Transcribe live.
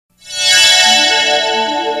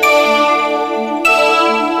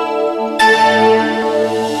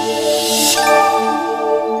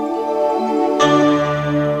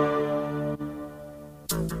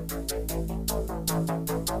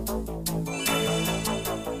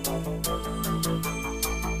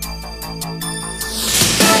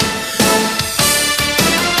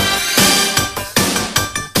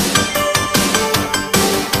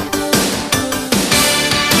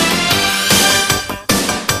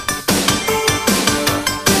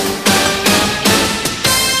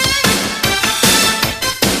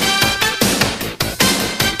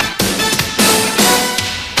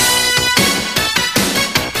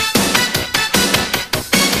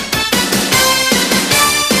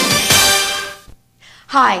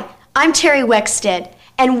Hi, I'm Teri Wexted,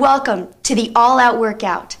 and welcome to the All Out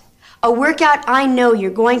Workout, a workout I know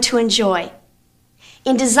you're going to enjoy.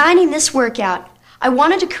 In designing this workout, I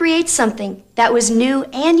wanted to create something that was new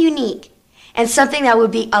and unique, and something that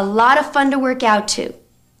would be a lot of fun to work out to.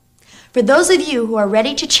 For those of you who are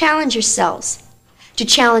ready to challenge yourselves, to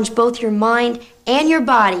challenge both your mind and your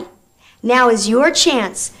body, now is your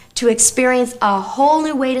chance to experience a whole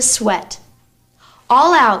new way to sweat.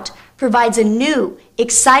 All Out provides a new,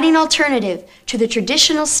 exciting alternative to the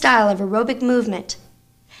traditional style of aerobic movement.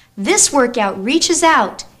 This workout reaches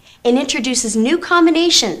out and introduces new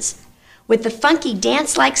combinations with the funky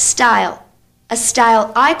dance-like style, a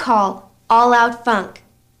style I call All Out Funk.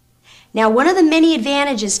 Now, one of the many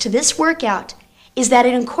advantages to this workout is that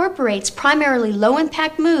it incorporates primarily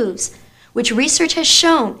low-impact moves, which research has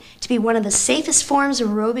shown to be one of the safest forms of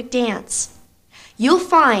aerobic dance. You'll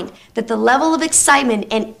find that the level of excitement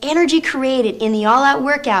and energy created in the All Out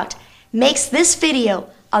workout makes this video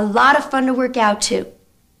a lot of fun to work out to.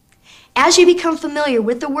 As you become familiar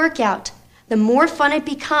with the workout, the more fun it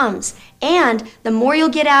becomes and the more you'll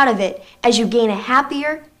get out of it as you gain a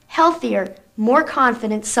happier, healthier, more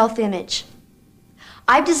confident self-image.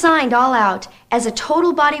 I've designed All Out as a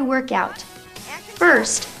total body workout.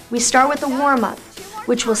 First, we start with a warm-up,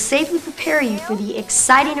 which will safely prepare you for the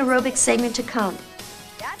exciting aerobic segment to come.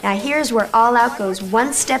 Now here's where All Out goes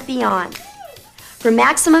one step beyond. For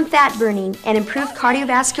maximum fat burning and improved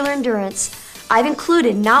cardiovascular endurance, I've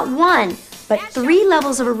included not one, but 3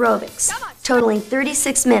 levels of aerobics, totaling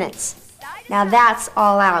 36 minutes. Now that's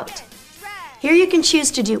All Out. Here you can choose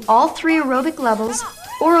to do all 3 aerobic levels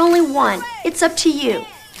or only one. It's up to you.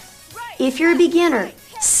 If you're a beginner,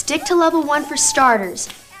 stick to level 1 for starters,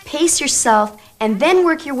 pace yourself, and then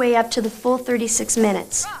work your way up to the full 36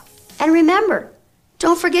 minutes. And remember,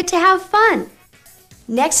 don't forget to have fun.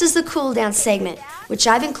 Next is the cool down segment, which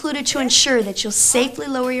I've included to ensure that you'll safely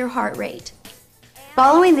lower your heart rate.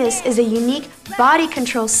 Following this is a unique body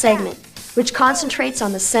control segment, which concentrates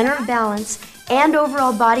on the center of balance and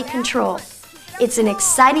overall body control. It's an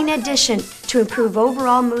exciting addition to improve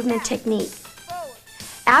overall movement technique.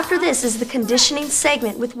 After this is the conditioning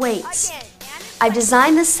segment with weights. I've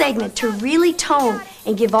designed this segment to really tone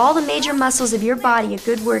and give all the major muscles of your body a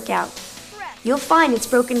good workout. You'll find it's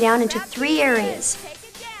broken down into 3 areas: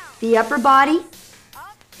 the upper body,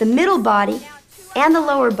 the middle body, and the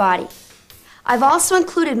lower body. I've also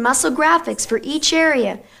included muscle graphics for each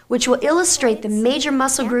area, which will illustrate the major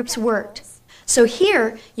muscle groups worked. So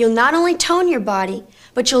here, you'll not only tone your body,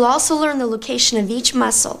 but you'll also learn the location of each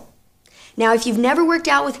muscle. Now, if you've never worked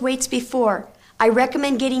out with weights before, I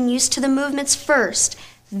recommend getting used to the movements first,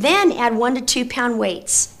 then add 1 to 2 pound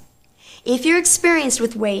weights. If you're experienced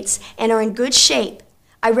with weights and are in good shape,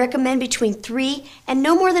 I recommend between 3 and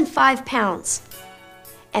no more than 5 pounds.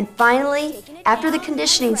 And finally, after the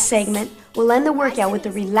conditioning segment, we'll end the workout with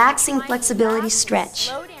a relaxing flexibility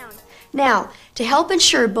stretch. Now, to help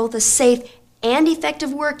ensure both a safe and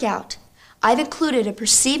effective workout, I've included a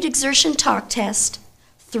perceived exertion talk test,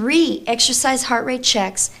 3 exercise heart rate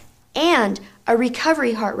checks, and a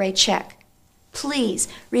recovery heart rate check. Please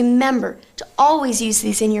remember to always use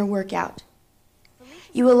these in your workout.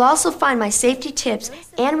 You will also find my safety tips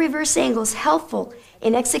and reverse angles helpful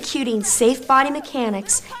in executing safe body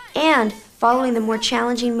mechanics and following the more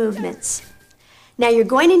challenging movements. Now you're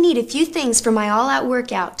going to need a few things for my All Out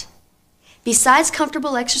workout. Besides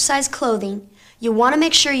comfortable exercise clothing, you'll want to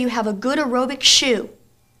make sure you have a good aerobic shoe.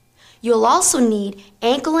 You'll also need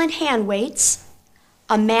ankle and hand weights,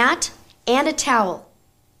 a mat, and a towel.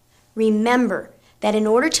 Remember that in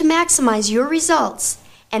order to maximize your results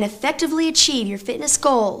and effectively achieve your fitness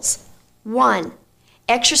goals, 1.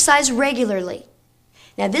 Exercise regularly.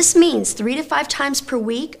 Now this means 3 to 5 times per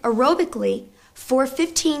week aerobically for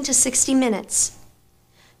 15 to 60 minutes.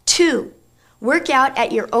 2. Work out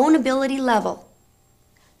at your own ability level.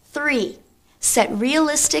 3. Set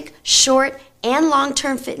realistic, short, and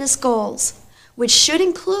long-term fitness goals, which should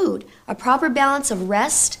include a proper balance of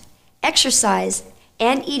rest, exercise,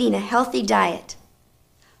 and eating a healthy diet.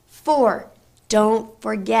 4. Don't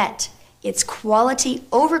forget, it's quality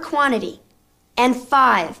over quantity. And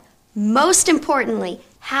 5. Most importantly,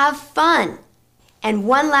 have fun. And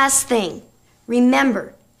one last thing,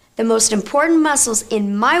 remember, the most important muscles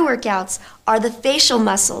in my workouts are the facial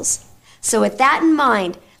muscles. So with that in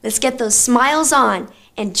mind, let's get those smiles on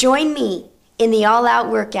and join me in the All Out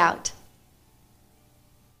workout.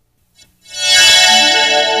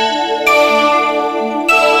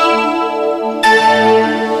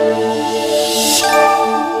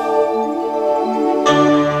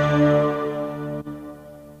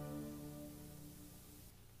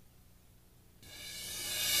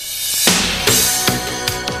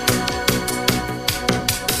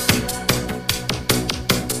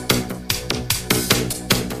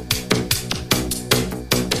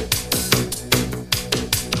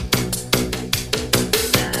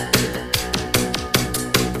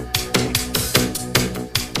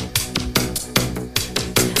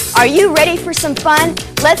 Are you ready for some fun?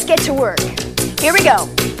 Let's get to work. Here we go.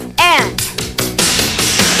 And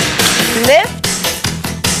lift,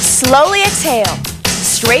 slowly exhale,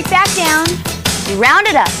 straight back down, round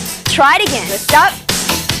it up. Try it again. Lift up,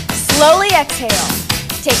 slowly exhale.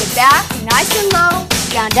 Take it back, nice and low,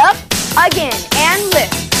 round up, again, and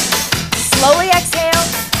lift. Slowly exhale,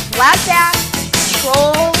 flat back,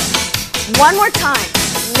 control. One more time.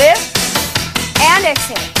 Lift and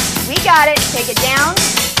exhale. We got it. Take it down,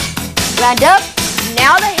 round up.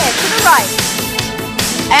 Now the head to the right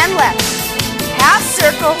and left. Half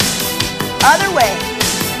circle, other way,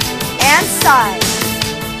 and side,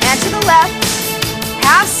 and to the left,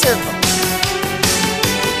 half circle.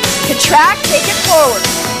 Contract, take it forward,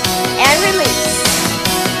 and release.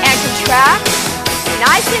 And contract,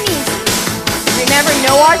 nice and easy. Remember,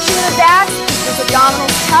 no arching of the back, keep those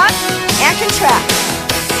abdominals tucked, and contract.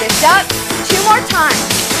 Lift up, 2 more times.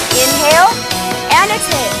 Inhale, and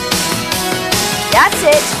exhale. That's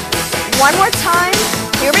it. 1 more time.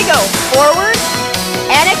 Here we go. Forward,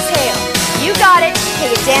 and exhale. You got it.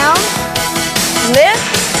 Take it down, lift,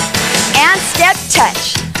 and step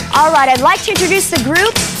touch. All right, I'd like to introduce the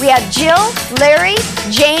group. We have Jill, Larry,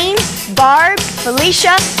 Jane, Barb,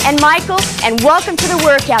 Felicia, and Michael, and welcome to the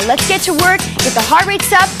workout. Let's get to work, get the heart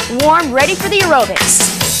rates up, warm, ready for the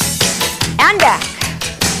aerobics. And back.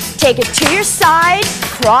 Take it to your side,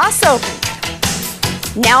 cross open.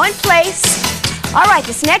 Now in place. All right,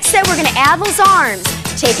 this next set, we're gonna add those arms.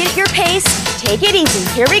 Take it at your pace, take it easy.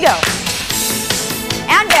 Here we go.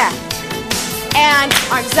 And back. And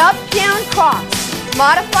arms up, down, cross.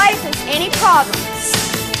 Modify if there's any problems.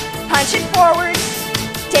 Punch it forward,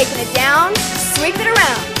 taking it down, sweep it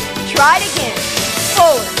around. Try it again.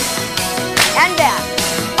 Forward and back.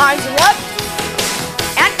 Arms are up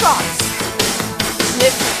and cross.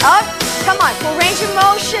 Lift it up. Come on, full range of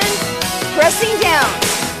motion. Pressing down.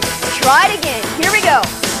 Try it again. Here we go.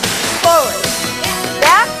 Forward,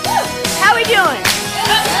 back. How we doing?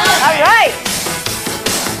 All right.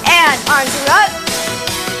 And arms are up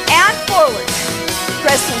and forward.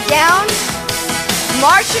 Pressing down,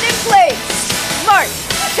 march it in place. March.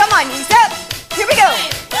 Come on, knees up. Here we go.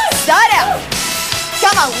 Side out.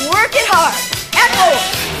 Come on, work it hard. And forward.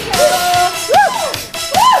 Woo.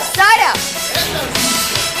 Woo. Side out.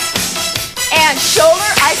 And shoulder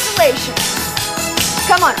isolation.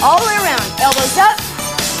 Come on, all the way around. Elbows up.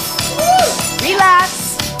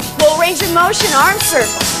 Relax. Full range of motion, arm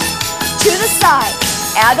circle. To the side.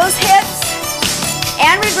 Add those hips.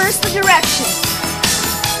 And reverse the direction.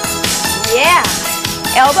 Yeah.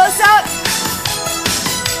 Elbows up.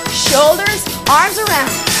 Shoulders, arms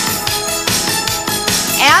around.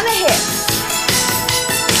 And the hips.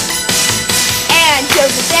 And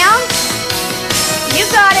heels it down. You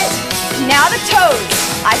got it. Now the toes.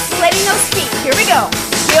 Isolating those feet. Here we go.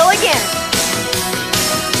 Heel again.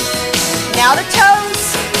 Now the toes.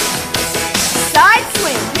 Side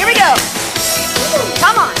swing. Here we go.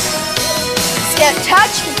 Come on. Step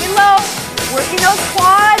touch. Keep it low. Working those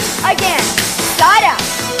quads again. Side out.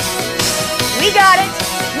 We got it.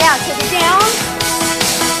 Now take it down.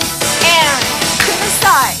 And to the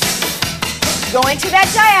side. Going to that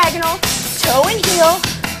diagonal. Toe and heel.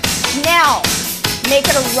 Now, make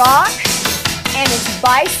it a rock. And it's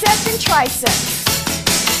bicep and tricep.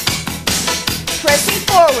 Pressing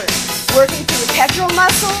forward. Working through the pectoral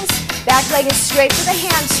muscles. Back leg is straight for the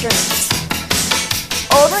hamstrings.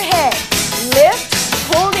 Overhead. Lift.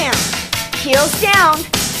 Pull down. Heels down.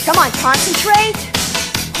 Come on, concentrate.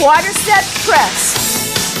 Quadricep press.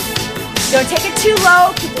 Don't take it too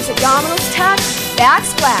low. Keep those abdominals tucked.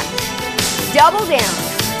 Back's flat. Double down.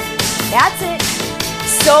 That's it.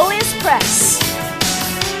 Soleus press.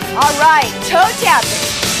 All right, toe tapping.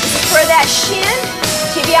 This is for that shin,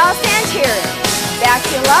 tibialis anterior. Back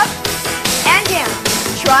heel up and down.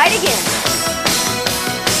 Try it again.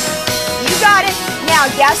 You got it. Now,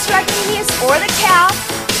 gastrocnemius or the calf.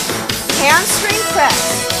 Hamstring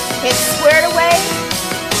press. Hips squared away.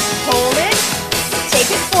 Hold it.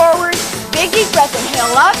 Take it forward. Big deep breath.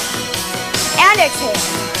 Inhale up and exhale.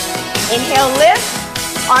 Inhale, lift.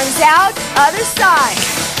 Arms out. Other side.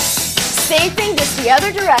 Same thing, just the other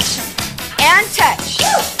direction. And touch.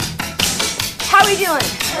 How are we doing?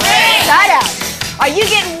 Great. Side out. Are you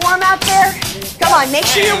getting warm out there? Come on, make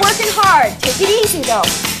sure you're working hard. Take it easy though.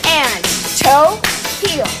 And toe,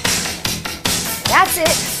 heel. That's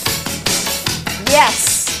it.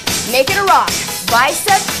 Yes. Make it a rock.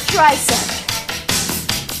 Bicep, tricep.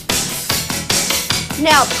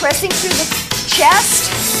 Now pressing through the chest.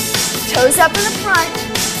 Toes up in the front.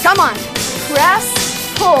 Come on. Press,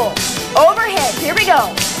 pull. Overhead. Here we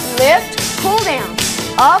go. Lift, pull down.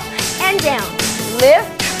 Up and down.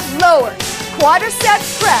 Lift, lower.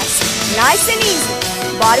 Quadriceps press, nice and easy.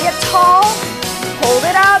 Body up tall, hold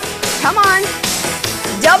it up, come on.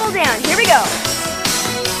 Double down, here we go.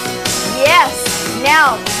 Yes,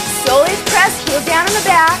 now slowly press, heel down in the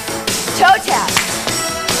back, toe tap.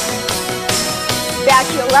 Back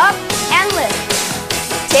heel up and lift.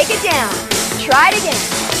 Take it down, try it again.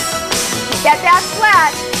 Keep that back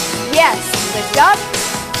flat, yes, lift up,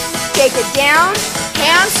 take it down,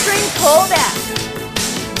 hamstring pull back.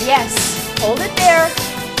 Yes, hold it there,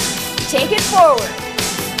 take it forward,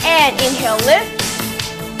 and inhale, lift,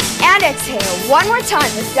 and exhale. One more time,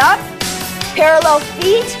 lift up, parallel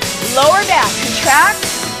feet, lower back, contract,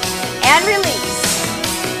 and release,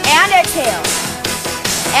 and exhale,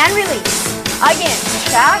 and release. Again,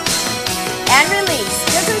 contract, and release.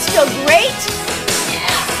 Doesn't this feel great?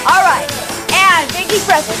 All right, and big deep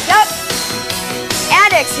breath, lift up,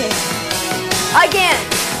 and exhale. Again,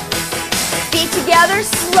 feet together,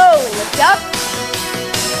 slowly lift up,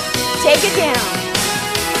 take it down.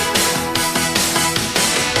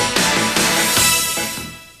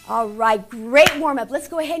 All right, great warm up. Let's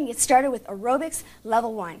go ahead and get started with aerobics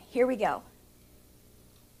level 1. Here we go.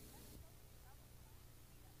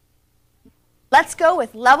 Let's go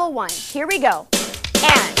with level 1. Here we go.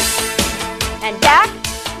 And back,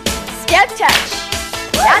 step touch.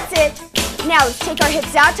 That's it. Now let's take our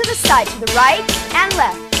hips out to the side, to the right and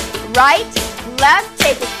left. Right, left,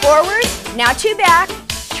 take it forward. Now to back.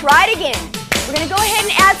 Try it again. We're going to go ahead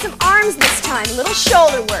and add some arms this time. A little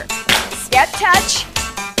shoulder work. Step touch.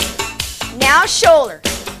 Now shoulder.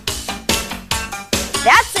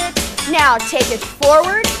 That's it. Now take it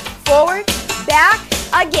forward, forward, back,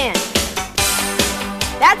 again.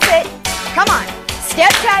 That's it. Come on.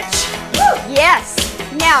 Step touch. Yes.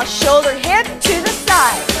 Now shoulder hip to the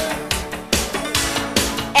side.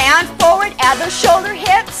 And forward. Add those shoulder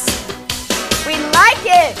hips. We like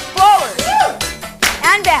it. Forward.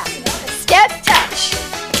 And back. Step touch.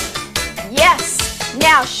 Yes.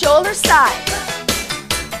 Now shoulder side.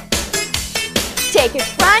 Take it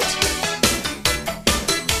front.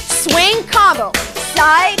 Swing combo.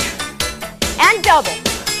 Side and double.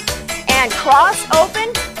 And cross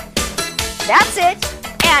open. That's it.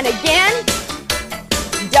 And again.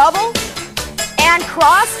 Double. And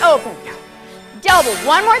cross open. Double.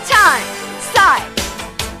 One more time. Side.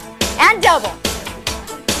 And double.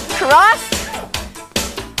 Cross.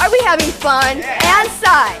 Are we having fun? And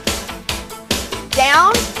side.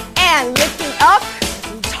 Down. And lifting up.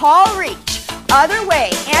 Tall reach. Other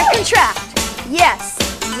way. And contract. Yes.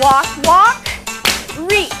 Walk, walk.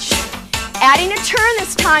 Reach. Adding a turn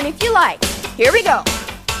this time if you like. Here we go.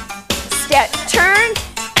 Step, turn,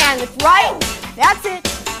 and lift right. That's it.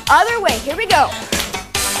 Other way. Here we go.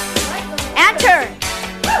 And turn.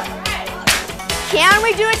 Can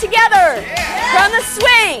we do it together? From the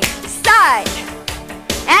swing. Side.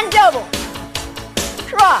 And double.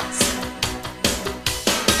 Cross.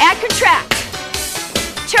 And contract.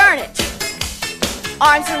 Turn it.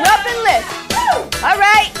 Arms are up and lift. All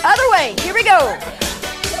right. Other way. Here we go.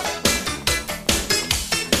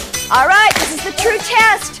 All right, this is the true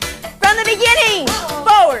test from the beginning.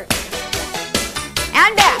 Forward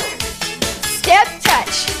and back. Step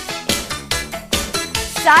touch.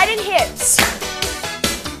 Side and hips.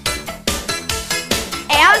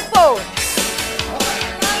 And forward.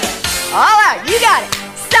 All out, you got it.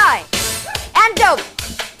 Side and double.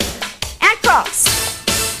 And cross.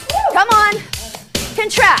 Come on.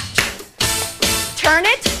 Contract. Turn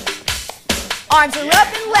it. Arms are up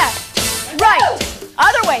and left. Right.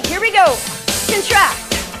 Other way, here we go. Contract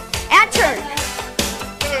and turn.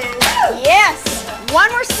 Yes, one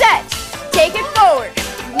more set. Take it forward.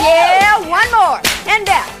 Yeah, one more. And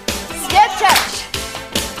back. Step touch.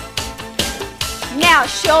 Now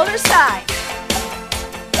shoulder side.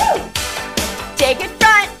 Take it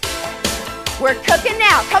front. We're cooking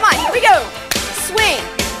now. Come on, here we go. Swing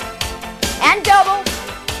and double.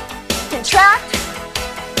 Contract.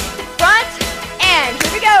 Front and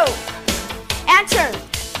here we go. And turn.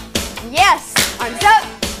 Yes. Arms up.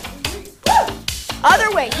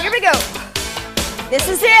 Other way. Here we go. This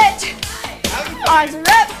is it. Arms are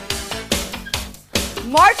up.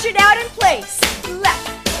 March it out in place. Left.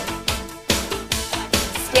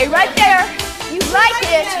 Stay right there. You like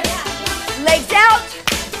it. Legs out.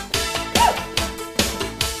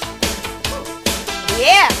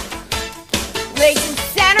 Yeah. Legs in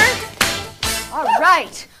center. All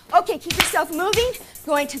right. Okay, keep yourself moving.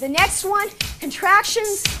 Going to the next one.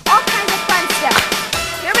 Contractions, all kinds of fun stuff.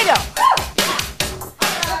 Here we go.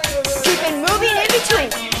 Keep it moving in between.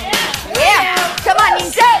 Yeah. Come on,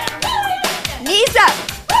 knees up. Knees up.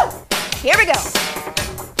 Here we go.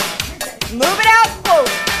 Move it out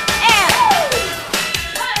forward.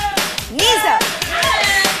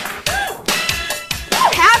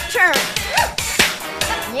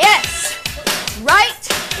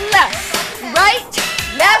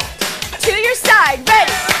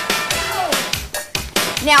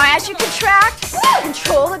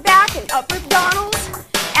 Control the back and upper abdominals.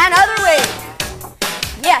 And other way.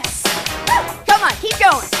 Yes. Come on, keep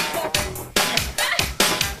going.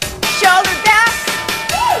 Shoulder back.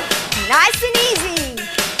 Nice and easy.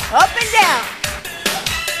 Up and down.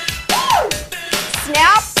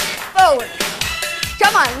 Snap forward.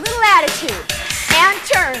 Come on, little attitude. And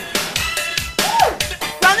turn.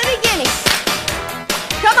 From the beginning.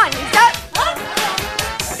 Come on, knees up.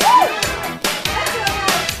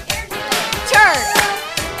 Turn.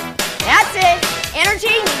 That's it. Energy,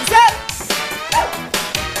 knees up.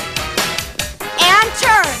 And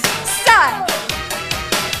turn. Side.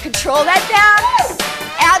 Control that back.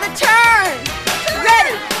 Add the turn.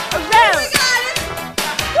 Ready. Around.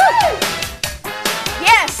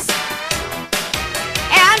 Yes.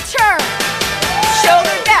 And turn.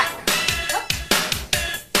 Shoulder back.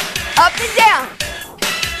 Up and down.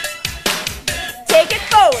 Take it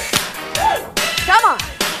forward. Come on.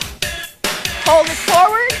 Hold it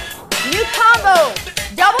forward. New combo.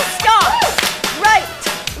 Double stomp. Right,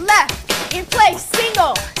 left. In place.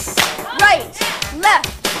 Single. Right, left.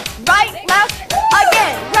 Right, left.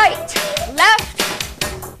 Again. Right, left.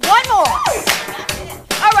 One more.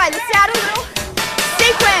 All right, let's add a little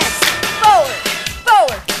sequence. Forward,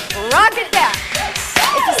 forward. Rock it back.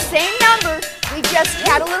 It's the same number. We just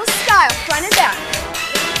had a little style. Front and back.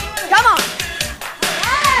 Come on.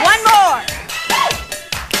 One more.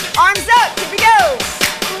 Arms up. Here we go.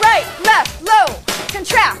 Right, left, low.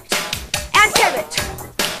 Contract. And pivot.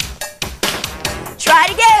 Try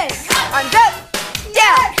it again. Arms up.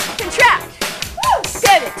 Down. Contract.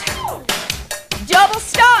 Pivot. Double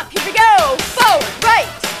stomp. Here we go. Forward. Right.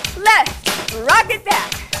 Left. Rock it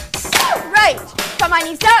back. Right. Come on,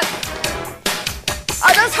 knees up.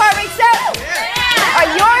 Are those heart rates up? Are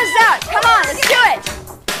yours up? Come on, let's do it.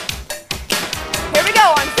 Here we go.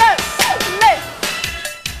 Arms up. Lift.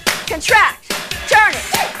 Contract. Turn it.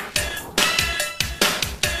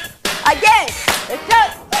 Again. Lift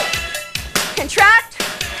up. Contract.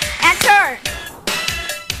 And turn.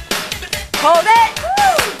 Hold it.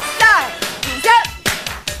 Side. Knees up.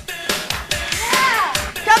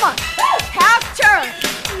 Come on. Half turn.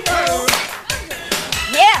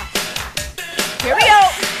 Yeah. Here we go.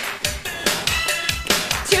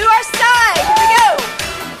 To our side. Here we go.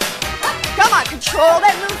 Come on. Control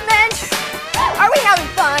that movement. Are we having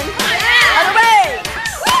fun? Other way.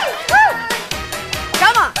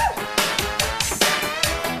 Come on.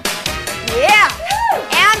 Yeah.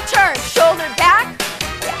 And turn. Shoulder back.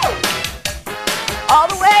 All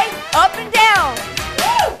the way. Up and down.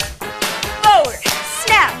 Forward.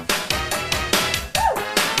 Snap.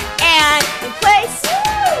 And in place.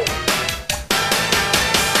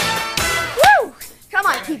 Woo! Come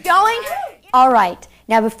on, keep going. All right.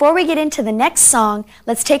 Now before we get into the next song,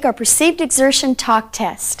 let's take our perceived exertion talk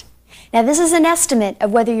test. Now this is an estimate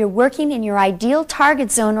of whether you're working in your ideal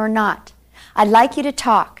target zone or not. I'd like you to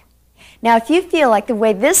talk. Now if you feel like the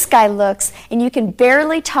way this guy looks and you can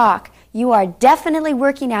barely talk, you are definitely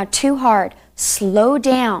working out too hard. Slow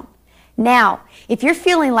down. Now, if you're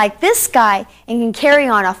feeling like this guy and can carry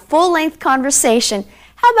on a full-length conversation,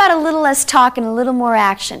 how about a little less talk and a little more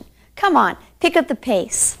action? Come on, pick up the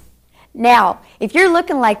pace. Now, if you're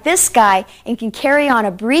looking like this guy and can carry on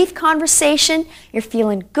a brief conversation, you're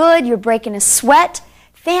feeling good, you're breaking a sweat,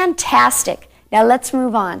 fantastic. Now let's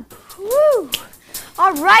move on. Woo!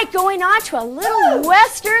 All right, going on to a little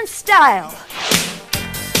Western style.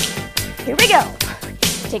 Here we go.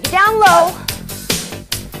 Take it down low.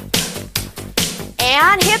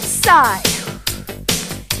 And hip side.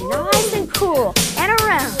 Nice and cool. And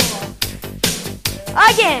around.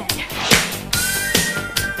 Again.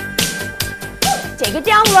 Take it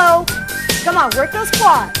down low. Come on, work those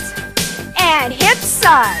quads. And hip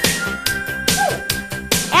side.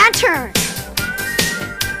 And turn.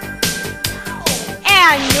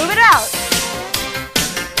 And move it out.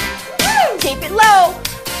 Keep it low.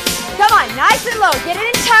 Come on, nice and low. Get it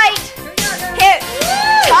in tight. Hit.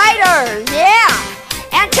 Tighter. Yeah.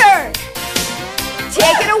 And turn.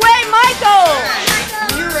 Take it away, Michael.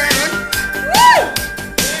 You ran. Woo.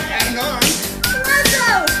 And on. Let's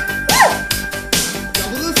go. Woo.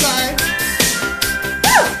 Double the side.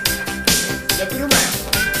 Woo. Step it around.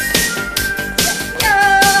 Go.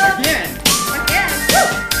 Again. Again. Woo.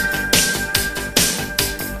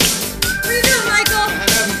 What are you doing, Michael? I'm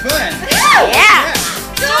having fun. Yeah.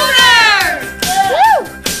 Shoulders. Woo.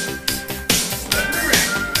 Step it around.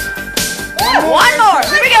 One more.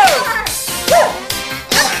 Here we go. Woo.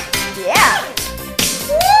 Yeah.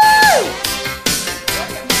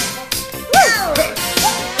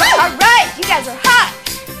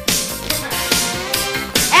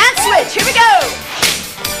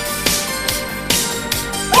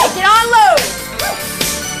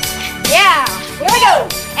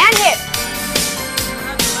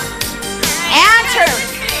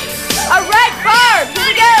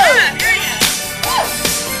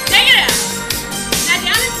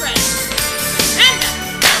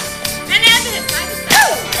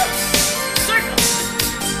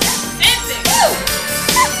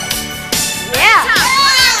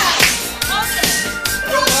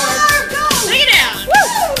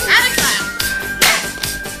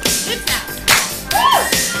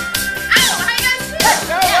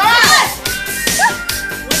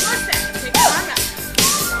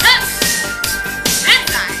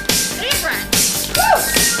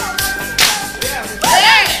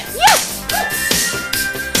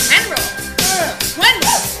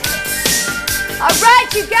 All right,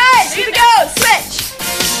 you guys, here we go. Switch.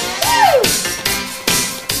 Woo.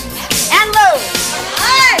 And low.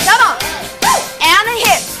 Come on. And the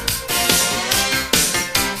hip.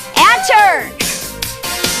 And turn.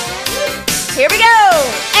 Here we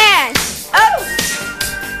go. And up.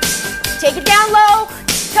 Take it down low.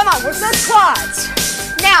 Come on, work those quads.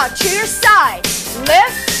 Now to your side.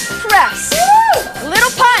 Lift, press.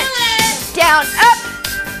 Little punch. Down, up,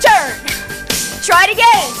 turn. Try it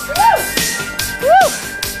again. Woo.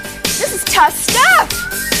 This is tough stuff.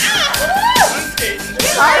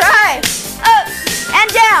 All right. Up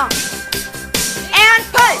and down. And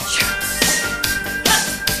punch.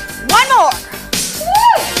 One more.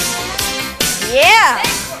 Yeah.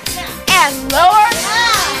 And lower.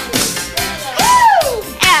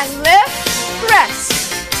 And lift, press.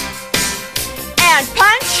 And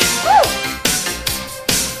punch.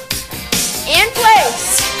 In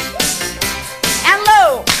place. And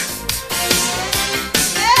low.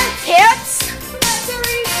 Hips.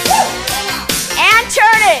 And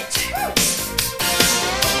turn it.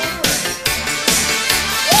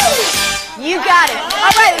 You got it.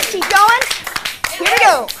 All right, let's keep going. Here we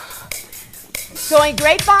go. Going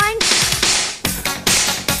grapevine.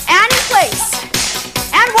 And in place.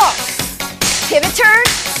 And walk. Pivot turn.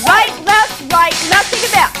 Right, left, take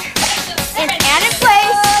it back. And in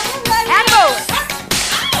place. And roll it.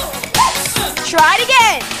 Try it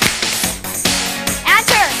again. And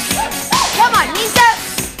turn. Come on, knees up.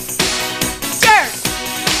 Turn.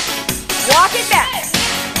 Walk it back.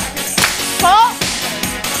 Pull.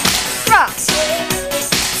 Cross.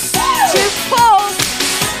 2 pulls.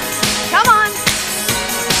 Come on.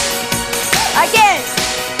 Again.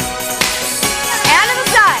 And to the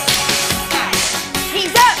side.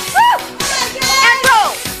 Knees up. And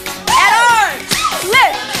roll. And arms.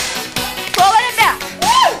 Lift. Pulling it back.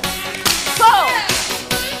 Pull.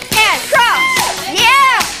 And cross.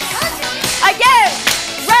 Yeah. Again.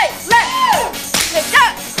 Right, left. Lift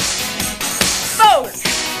up. Forward.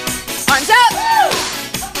 Arms up.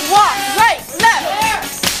 Walk. Right, left.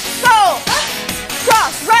 Pull.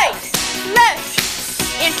 Cross. Right. Left.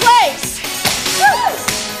 In place.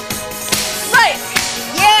 Right.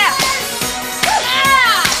 Yeah.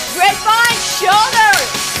 Grapevine. Shoulders.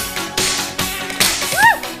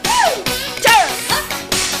 Turn.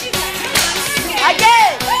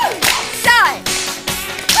 Again. Side.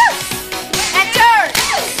 And turn.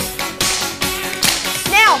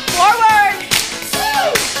 Now forward.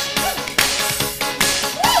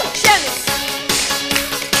 Shimmy.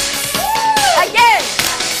 Again.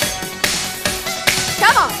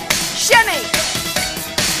 Come on. Shimmy.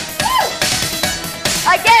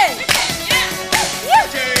 Again.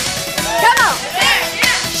 Come on.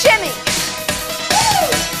 Shimmy.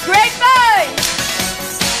 Grapevine.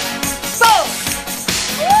 Pull.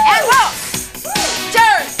 And walk.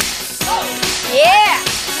 Turn. Yeah.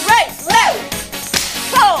 Right, left.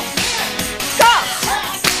 Pull. Cross.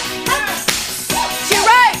 To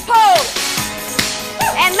right, pull.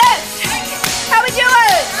 And left. How we doing?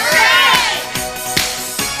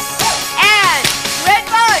 And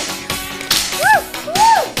grapevine.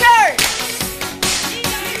 Turn.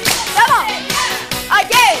 Come on.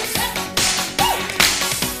 Again.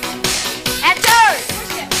 And turn.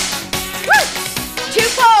 2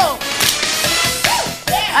 pull.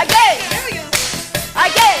 Again.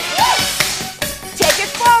 Again. Take it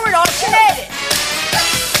forward, alternate it.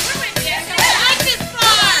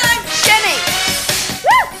 Shimmy.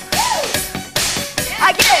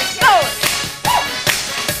 Again, forward.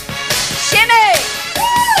 Shimmy.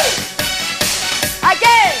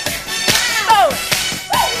 Again. Forward.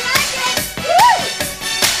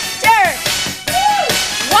 Turn.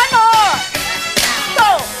 One more.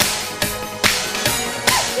 Pull.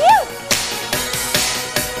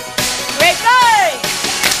 Grapevine.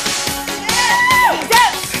 Knees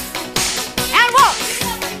up. And walk.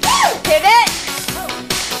 Pivot.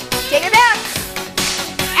 Take it back.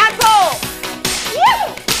 And pull.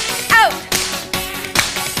 Out.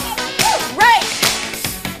 Right.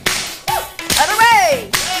 Other way.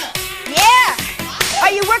 Yeah.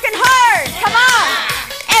 Are you working hard? Come on.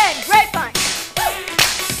 And grapevine.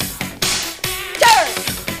 Turn.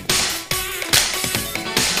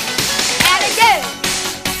 And again.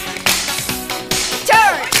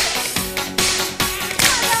 Turn.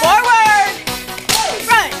 Forward.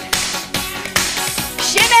 Front.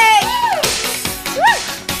 Shimmy.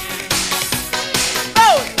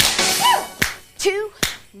 Forward. 2.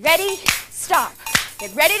 Ready. Stop.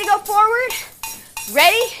 Get ready to go forward.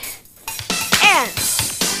 Ready. And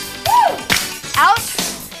out.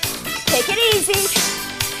 Take it easy.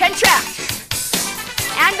 Contract.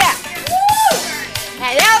 And back.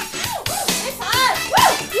 And out.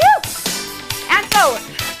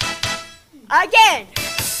 Again.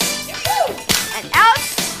 And out.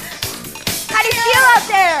 How do you feel out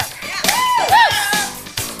there?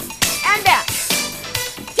 And back.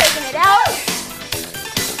 Taking it out.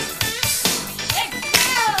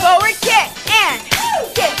 Forward kick and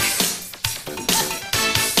kick.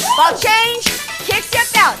 Ball change. Kick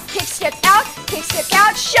step out. Kick step out. Kick step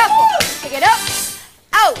out. Shuffle. Pick it up.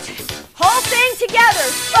 Out. Whole thing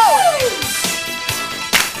together. Forward.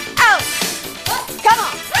 Out. Come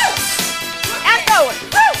on. And forward.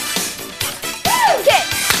 Kick.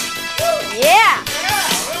 Yeah.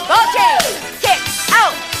 Ball change. Kick.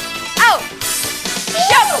 Out. Out.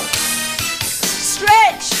 Shuffle.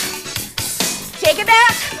 Stretch. Take it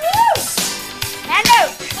back. And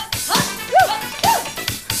out.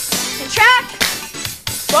 Contract.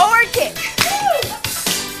 Forward kick.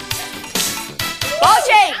 Ball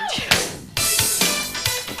change.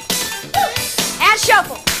 And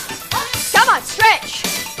shuffle. Come on, stretch.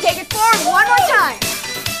 Take it forward one more time.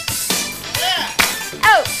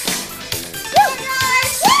 Out.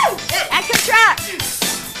 And contract.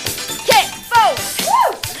 Kick forward.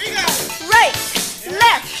 Right.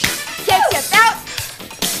 Left. Kick step out.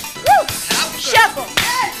 Shuffle.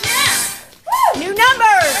 New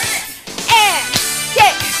number. And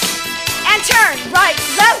kick. And turn. Right,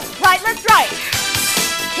 left, right.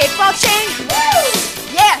 Kick ball change.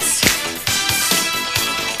 Yes.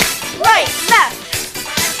 Right, left.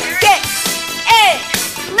 Kick. In.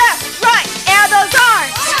 Left, right. And those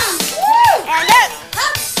arms. And up.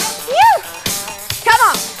 Come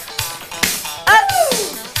on. Up.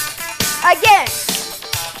 Again.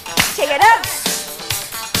 Take it up.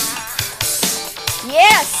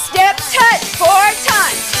 Yes. Step touch 4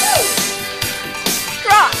 times.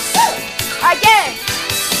 Cross. Again.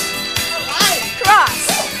 Cross.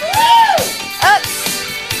 Up.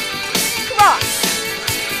 Cross.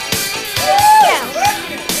 Down.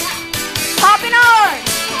 Popping arms.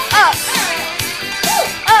 Up.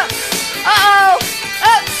 Up. Uh-oh.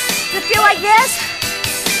 Up. Does it feel like this?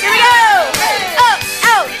 Here we go. Up.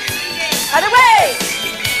 Out. Other way.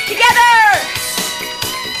 Together.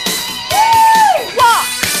 Walk.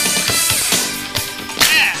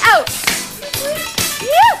 Out.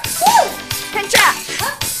 Contract.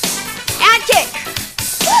 And kick.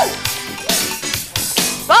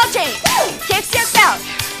 Ball change. Kick steps out.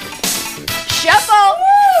 Shuffle.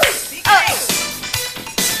 Up.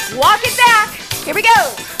 Walk it back. Here we go.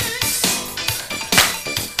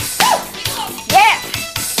 Yeah.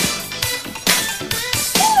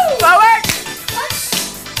 Forward.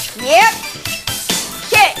 Yep.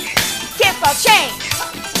 Kick. Kick ball change.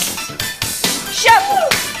 Shuffle.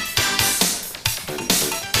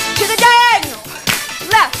 To the diagonal.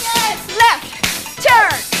 Left. Left.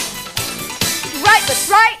 Turn. Right with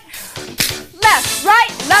right. Left,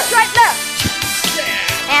 right, left, right, left.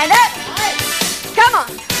 And up. Come on.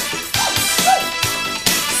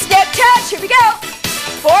 Step touch. Here we go.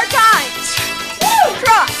 4 times.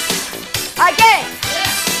 Cross. Again.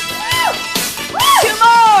 2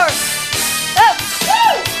 more. Up.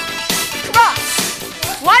 Cross.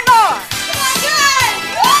 1 more.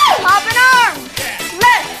 Pop an arm.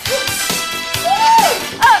 Left.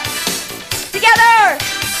 Up. Together.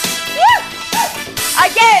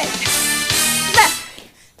 Again. Left.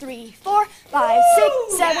 3, 4, 5,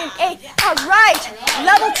 6, 7, 8. All right.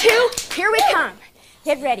 Level 2. Here we come.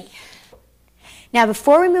 Get ready. Now,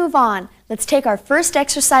 before we move on, let's take our first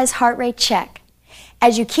exercise heart rate check.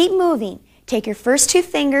 As you keep moving, take your first 2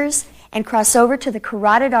 fingers and cross over to the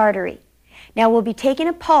carotid artery. Now, we'll be taking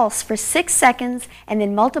a pulse for 6 seconds and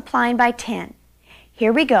then multiplying by 10.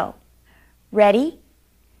 Here we go. Ready?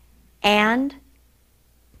 And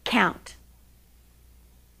count.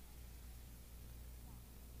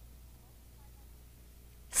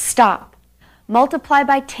 Stop. Multiply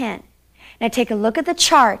by 10. Now take a look at the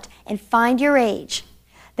chart and find your age.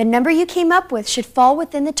 The number you came up with should fall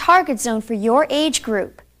within the target zone for your age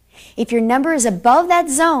group. If your number is above that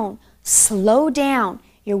zone, slow down.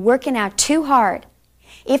 You're working out too hard.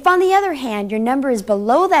 If, on the other hand, your number is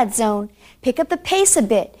below that zone, pick up the pace a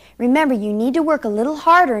bit. Remember, you need to work a little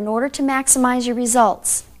harder in order to maximize your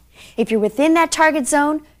results. If you're within that target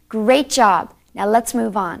zone, great job. Now let's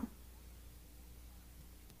move on.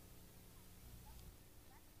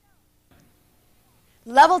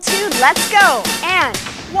 Level 2, let's go. And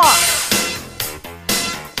walk.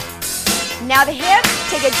 Now the hip,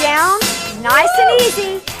 take it down, nice and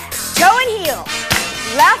easy. Toe and heel.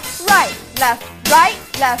 Left, right, left, right,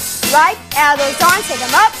 left, right. Out of those arms, take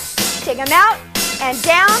them up, take them out, and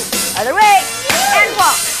down, other way, and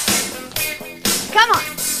walk. Come on.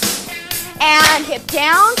 And hip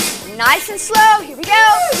down, nice and slow. Here we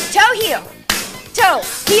go. Toe, heel. Toe,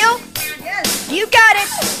 heel. You got it.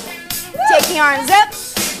 Take the arms up.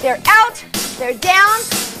 They're out. They're down.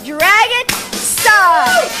 Drag it.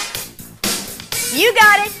 Side. You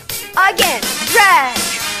got it. Again. Drag.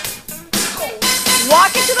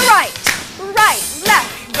 Walk it to the right. Right,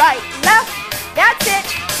 left, right, left. That's it.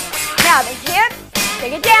 Now the hip.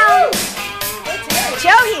 Take it down.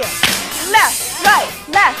 Toe heel. Left,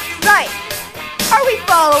 right. Are we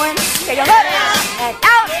following? Take them up and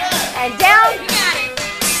out and down.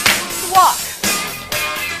 Walk.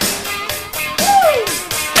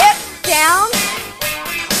 Hip down.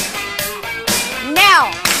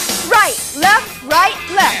 Now, right,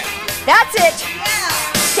 left. That's it.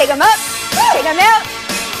 Take them up, take them out.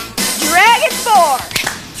 Drag it forward.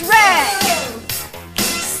 Drag.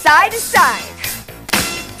 Side to side.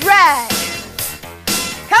 Drag.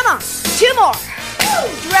 Come on, 2 more.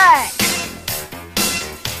 Drag.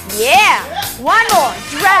 Yeah, 1 more.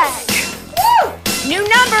 Drag. New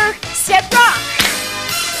number, step rock.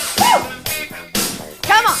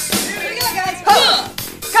 Come on. Here we go, guys.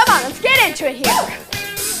 Come on, let's get into it here.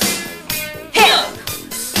 Hip.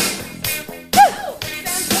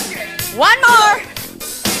 1 more.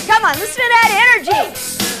 Come on, listen to that energy.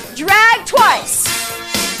 Drag twice.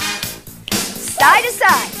 Side to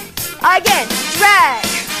side. Again, drag.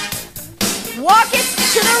 Walk it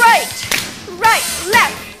to the right. Right,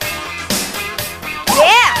 left.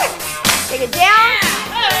 Yeah. Take it down.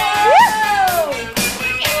 Woo.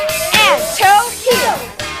 And toe heel.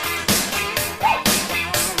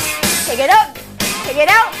 Take it up. Take it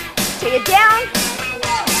out. Take it down.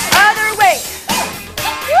 Other way.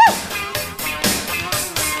 Woo.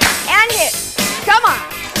 And hit. Come on.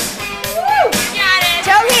 Woo.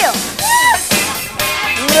 Toe heel.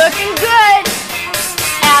 Looking good.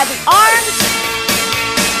 Add the arms.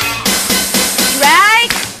 Drag.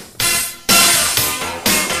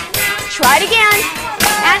 Try it again.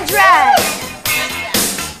 And drag.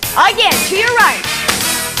 Again, to your right.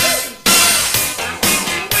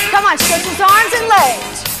 Come on, stretch those arms and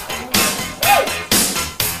legs.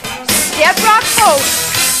 Step rock forward.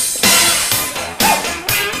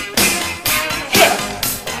 Hip.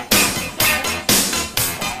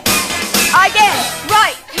 Again,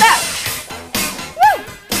 right, left. Woo.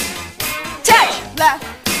 Touch, left.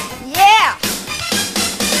 Yeah.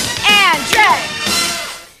 And drag.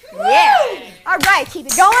 Yeah. All right, keep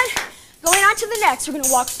it going. Going on to the next. We're going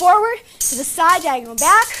to walk forward to the side, diagonal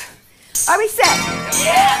back. Are we set?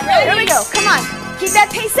 Yeah, ready. Here we go. Come on. Keep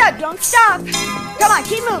that pace up. Don't stop. Come on,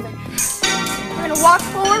 keep moving. We're going to walk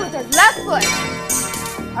forward with our left foot.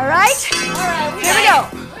 All right? Here we go.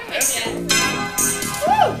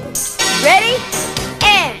 Woo. Ready?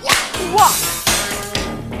 And walk.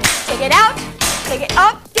 Take it out. Take it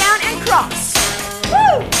up, down, and cross.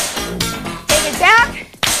 Woo. Take it back.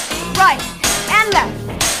 Right and left.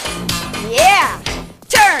 Yeah.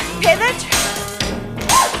 Turn. Pivot.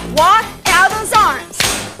 Walk. Now those arms.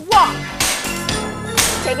 Walk.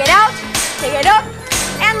 Take it out. Take it up.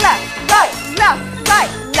 And left. Right. Left.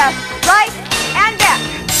 Right. Left. Right. And back.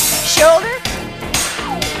 Shoulder.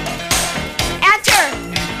 And turn.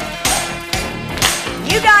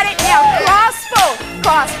 You got it. Now cross both.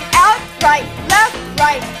 Cross out. Right. Left.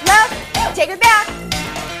 Right. Left. Take it back.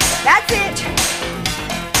 That's it.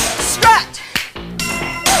 Strut.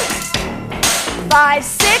 5,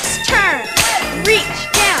 6, turn.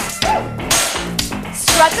 Reach down.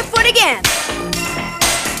 Strut the foot again.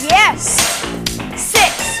 Yes. 6.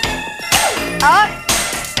 Up.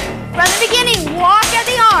 From the beginning, walk at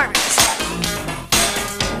the arms.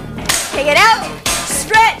 Take it out.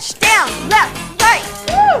 Stretch down. Left, right.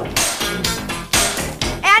 Woo.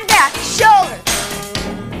 And back. Shoulder.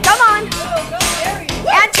 Come on.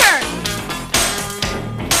 And turn.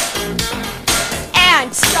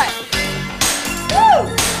 And strut. Woo.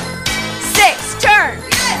 6, turn.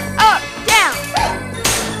 Up, down.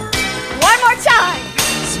 1 more time.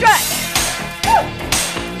 Strut. Woo.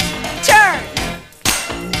 Turn.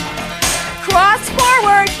 Cross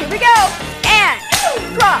forward. Here we go. And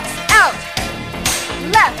cross out.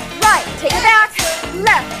 Left, right. Take it back.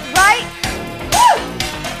 Left, right. Woo.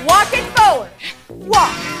 Walk it forward.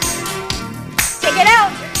 Walk. Take it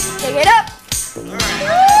out. Take it up. Woo.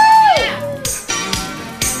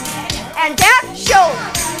 And back, shoulder.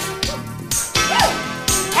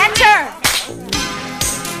 And turn.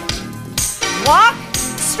 Walk,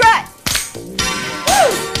 strut. Woo.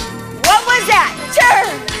 What was that? Turn.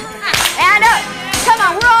 And up. Come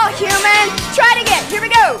on, we're all human. Try it again. Here we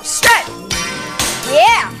go. Strut.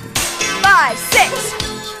 Yeah. 5, 6.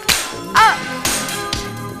 Up.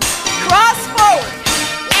 Cross forward.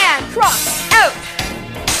 And cross out.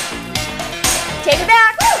 Take it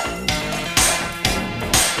back.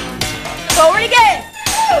 Forward again.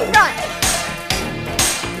 Front.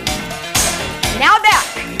 Now back.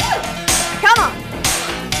 Come on.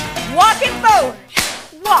 Walking forward.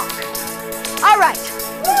 Walk. All right.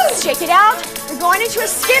 Shake it out. We're going into a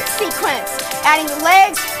skip sequence. Adding the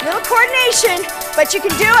legs, little coordination, but you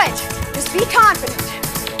can do it. Just be confident.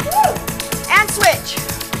 And switch.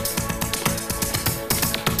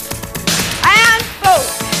 And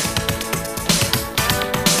forward.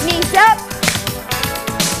 Knees up.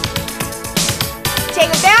 Take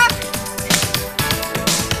it back.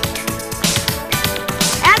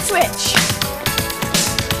 And switch.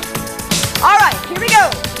 All right, here we go.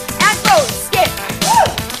 And forward, skip.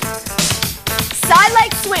 Side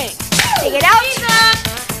leg swing. Take it out.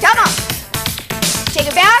 Come on. Take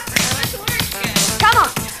it back. Come on.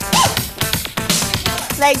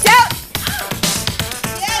 Legs out.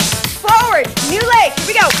 Forward. New leg. Here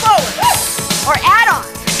we go. Forward. Or add on.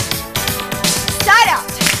 Side out.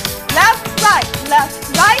 Left, right. Left,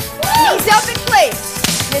 right. Knees up in place.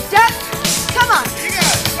 Lift up. Come on.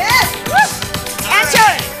 Yes. And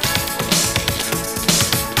turn.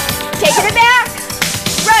 Taking it back.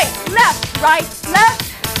 Right, left, right, left.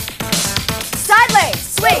 Side leg,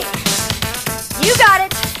 swing. You got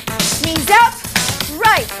it. Knees up,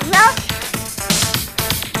 right, left.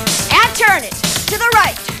 And turn it to the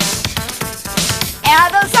right.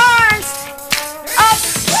 Add those arms. Up.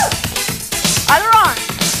 Other arm.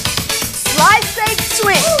 Slide leg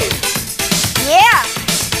swing. Yeah.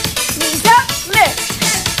 Knees up, lift.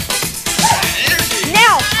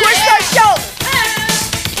 Now, push those shoulders.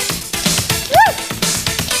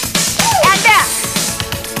 And back.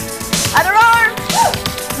 Other arm.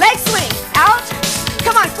 Leg swing. Out.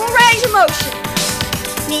 Come on, full range of motion.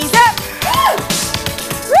 Knees up.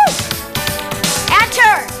 And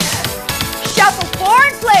turn. Shuffle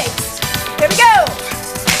forward in place. Here we go.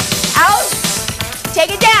 Out.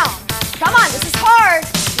 Take it down. Come on, this is hard.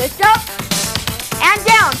 Lift up. And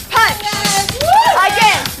down. Punch.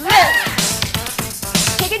 Again. Lift.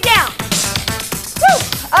 Take it down.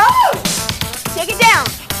 Up. Take it down.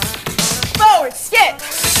 Forward. Skip.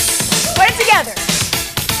 Put it together.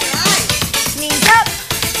 Knees up.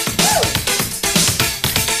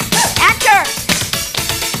 And turn.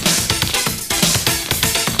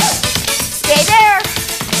 Stay there.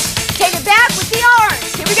 Take it back with the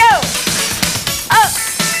arms. Here we go. Up.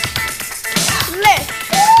 Lift.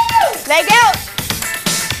 Leg out.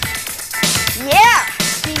 Yeah.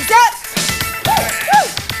 Knees up.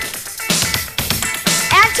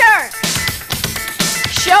 And turn.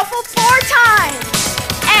 Shuffle 4 times.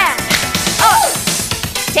 And up.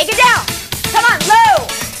 Take it down. Come on, low.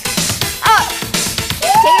 Up.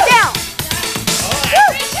 Take it down.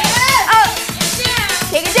 Up.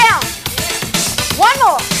 Take it down. One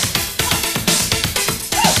more.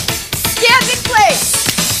 Skip in place.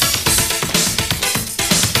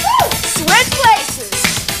 Switch places.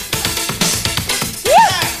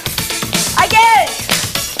 Again.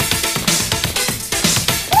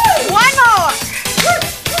 One more.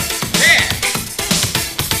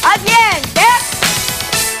 Again. Back.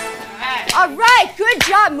 All right, good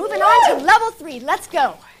job. Moving on to level 3. Let's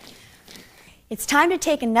go. It's time to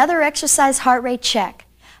take another exercise heart rate check.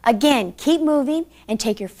 Again, keep moving and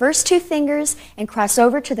take your first 2 fingers and cross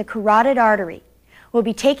over to the carotid artery. We'll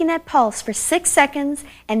be taking that pulse for 6 seconds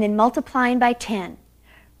and then multiplying by 10.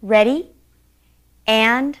 Ready?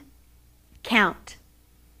 And count.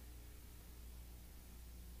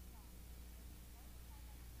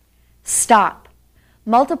 Stop.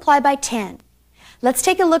 Multiply by 10. Let's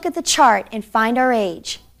take a look at the chart and find our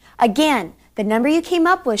age. Again, the number you came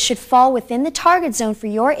up with should fall within the target zone for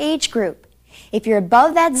your age group. If you're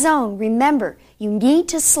above that zone, remember, you need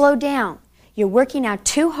to slow down. You're working out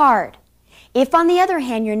too hard. If, on the other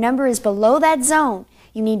hand, your number is below that zone,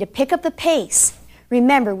 you need to pick up the pace.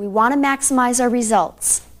 Remember, we want to maximize our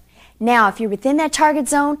results. Now, if you're within that target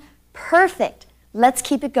zone, perfect. Let's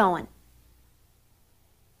keep it going.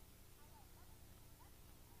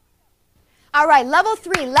 All right, level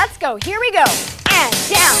 3, let's go. Here we go. And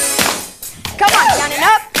down. Come on, down and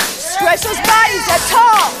up. Stretch those bodies up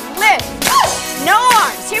tall. Lift. No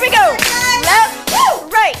arms. Here we go. Left,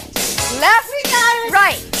 right. Left,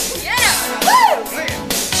 right.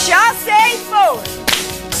 Chassé forward.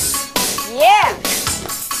 Yeah.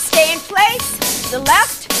 Stay in place. The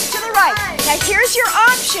left to the right. Now here's your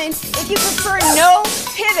option if you prefer no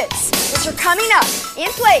pivots, which are coming up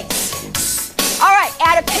in place. All right,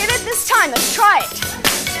 add a pivot this time. Let's try it.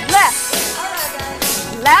 Left.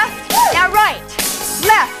 Left. Now right.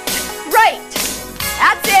 Left. Right.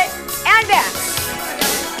 That's it. And back.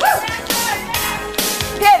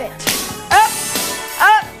 Pivot. Up.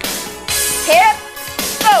 Up. Hip.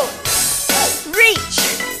 Forward.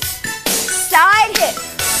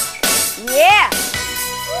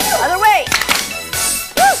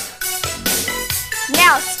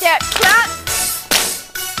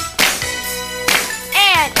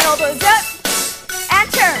 Elbows up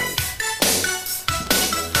and turn.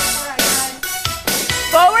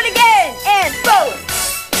 Forward again and forward.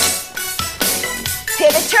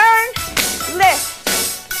 Pivot, turn, lift.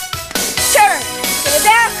 Turn to the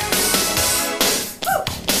back.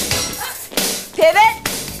 Pivot.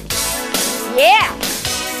 Yeah.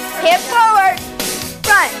 Hip forward.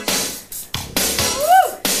 Front.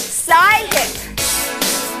 Side hip.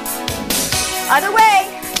 Other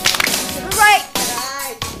way. To the right.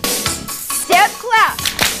 Step clap.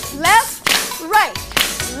 Left, right.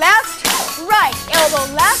 Left, right.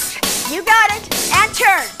 Elbow left. You got it. And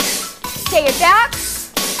turn. Take it back.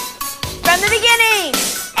 From the beginning.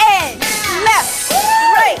 And left,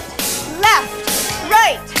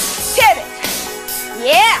 right, pivot.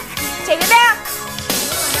 Yeah, take it back.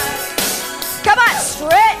 Come on,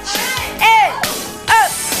 stretch, and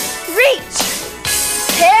up, reach,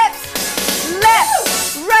 hip,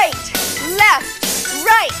 left, right,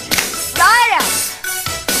 slide out,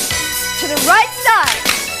 to the right side.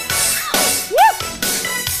 Woo.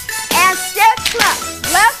 And step clap,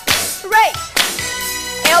 left, right,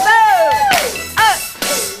 elbow, up.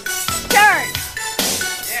 Turn.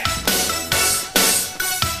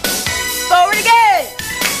 Forward again.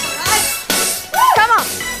 Come on.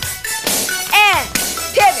 And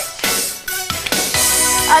pivot.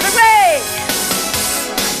 Other way.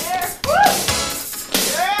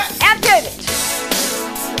 And pivot.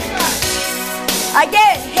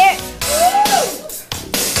 Again, hip.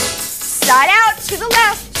 Side out to the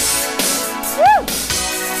left. Woo.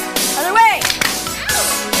 Other way.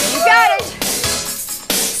 You got it.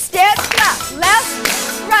 Step, clap, left,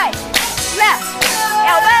 right,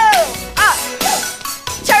 elbow, up,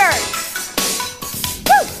 turn.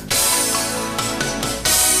 Woo.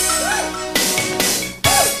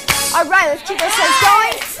 All right, let's keep ourselves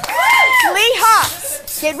going. Flea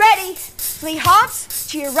hops. Get ready. Flea hops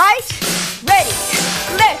to your right. Ready.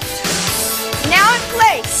 Lift. Now in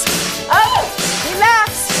place. Up.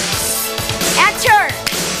 Relax. And turn.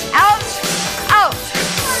 Out. Out.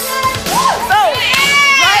 Forward.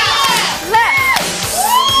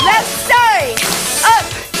 Left side, up,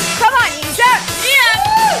 come on, knees up,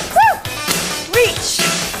 woo. Reach,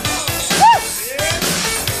 woo.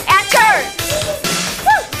 And turn,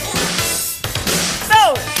 woo.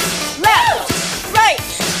 Forward, left, right,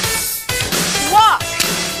 walk,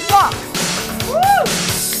 woo.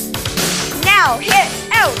 Now hit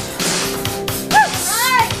out, woo.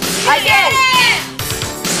 Again,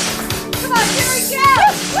 come on, here we go,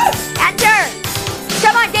 woo. And turn,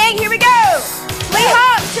 come on gang, here we go. Flea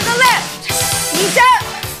hop to the left. Knees up.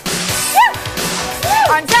 Woo.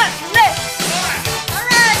 Arms up. Lift. All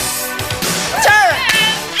right. Turn.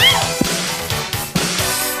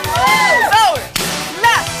 Forward.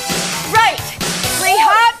 Left. Right. Flea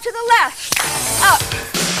hop to the left. Up.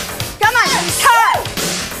 Come on. Knees high.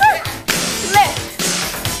 Lift.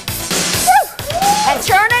 Woo. And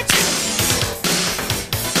turn it.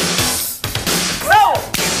 Forward.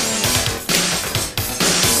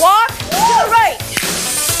 Walk to the right.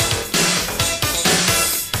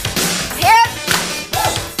 Hip.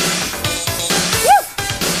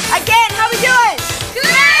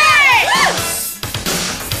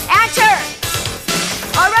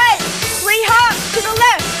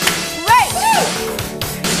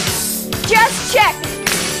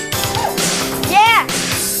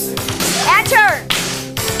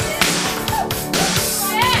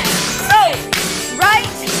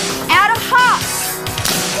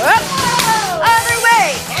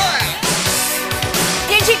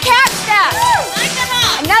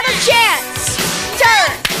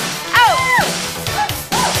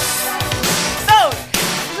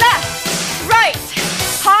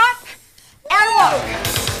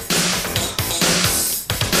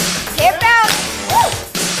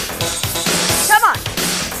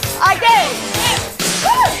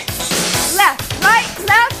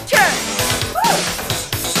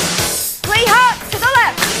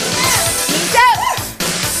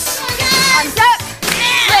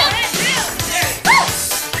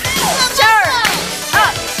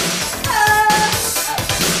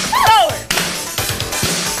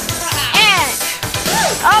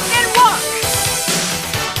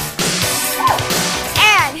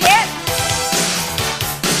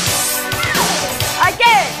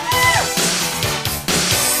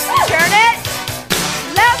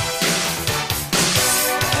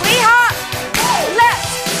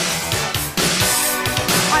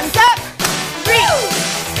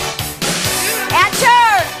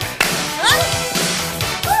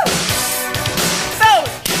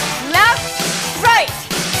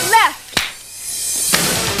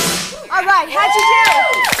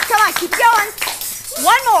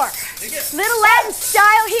 Little Latin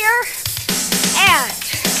style here. And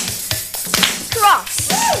cross.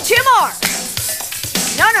 2 more.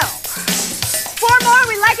 No. 4 more.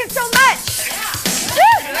 We like it so much.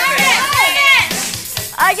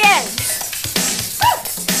 Again.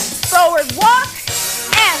 Forward walk.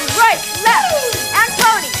 And right, left. And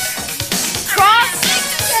pony. Cross.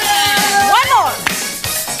 1 more.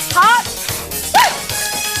 Hop.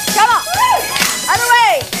 Come on. Other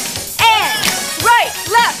way. And right,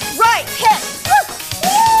 left, right, hip.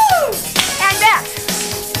 And back.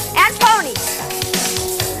 And pony.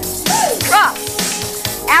 Cross.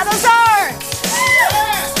 Add those arms.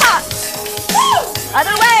 Hop.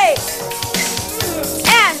 Other way.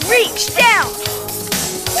 And reach down.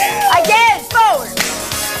 Again, forward.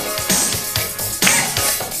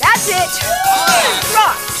 That's it.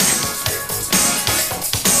 Cross.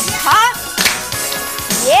 Hop.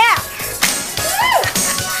 Yeah.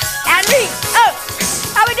 And reach up.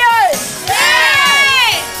 How we doing?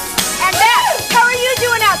 And back. How are you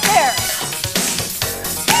doing out there?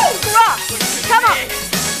 Cross. Come on.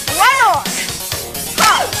 1 more.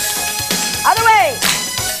 Hop. Other way.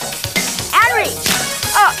 And reach.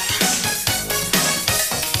 Up.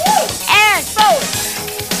 And forward.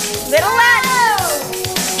 Little Latin.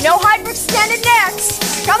 No hyperextended necks.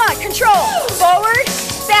 Come on, control. Forward,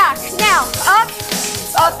 back. Now,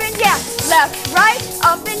 up and down. Left, right,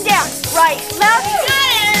 up and down. Right, left.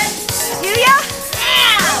 Do ya?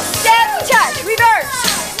 Step, touch, reverse.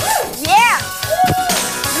 Yeah.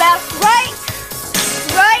 Left, right,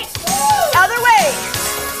 right, other way.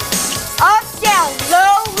 Up, down,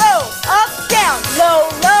 low, low. Up, down, low,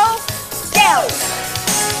 low, down.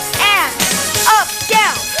 And up,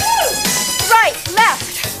 down. Right, left.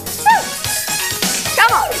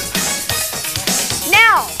 Come on.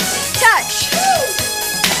 Now, touch.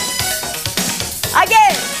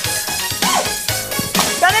 Again.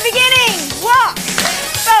 From the beginning, walk.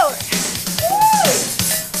 Forward.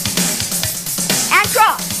 And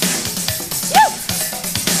cross.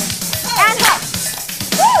 And hop.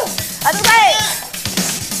 Other way.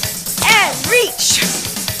 And reach.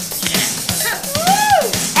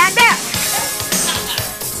 And back.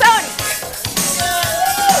 Pony.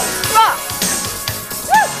 Cross.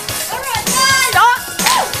 Stop.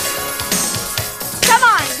 Come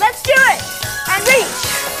on, let's do it. And reach.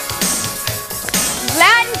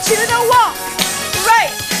 Latin to the walk.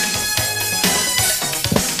 Right.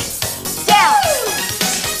 Down.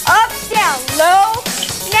 Up, down, low.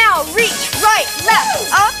 Now reach. Right, left,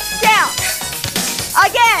 up, down.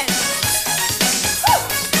 Again.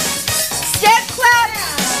 Step, clap.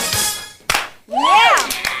 Yeah.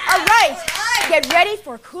 All right. Get ready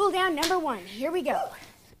for cool down number 1. Here we go.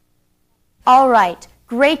 All right.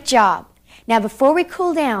 Great job. Now before we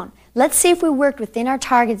cool down, let's see if we worked within our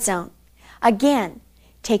target zone. Again,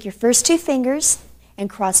 take your first 2 fingers and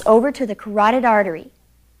cross over to the carotid artery.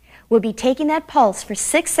 We'll be taking that pulse for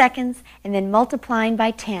 6 seconds and then multiplying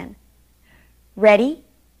by 10. Ready?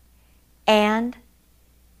 And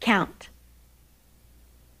count.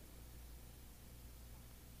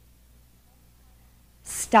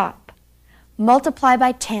 Stop. Multiply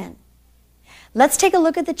by 10. Let's take a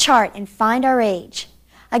look at the chart and find our age.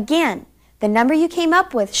 Again, the number you came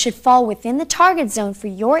up with should fall within the target zone for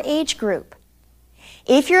your age group.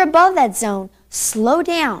 If you're above that zone, slow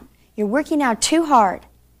down. You're working out too hard.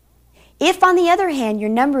 If, on the other hand, your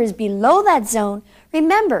number is below that zone,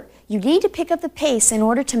 remember, you need to pick up the pace in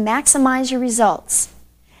order to maximize your results.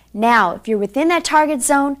 Now, if you're within that target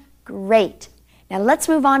zone, great. Now let's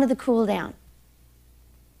move on to the cool down.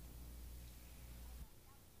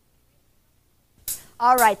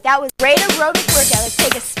 All right, that was great aerobic workout. Let's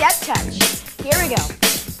take a step touch. Here we go.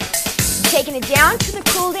 Taking it down to the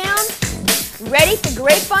cool down. Ready for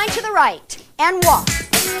grapevine to the right. And walk.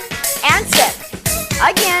 And step.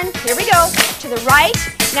 Again, here we go. To the right.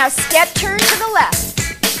 Now step turn to the left.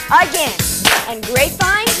 Again. And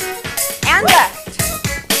grapevine. And left.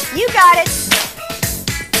 You got it.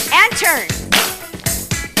 And turn.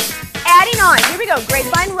 Adding on. Here we go.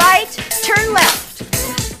 Grapevine right. Turn left.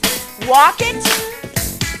 Walk it.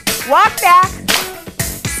 Walk back,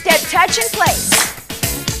 step touch in place.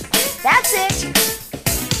 That's it.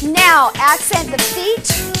 Now accent the feet.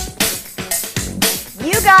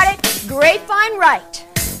 You got it. Grapevine right.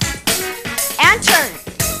 And turn.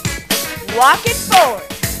 Walk it forward.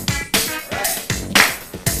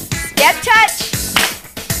 Step touch.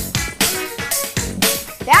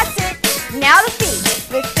 That's it. Now the feet.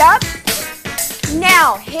 Lift up.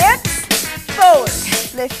 Now hips forward.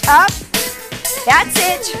 Lift up. That's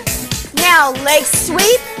it. Now legs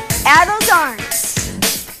sweep, add those arms.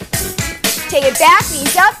 Take it back,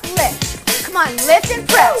 knees up, lift. Come on, lift and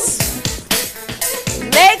press.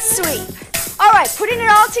 leg sweep. All right, putting it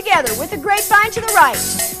all together with the grapevine to the right.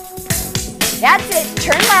 That's it.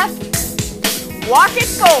 Turn left. Walk it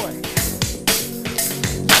forward.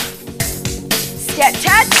 Step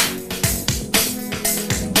touch.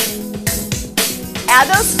 Add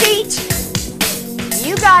those feet.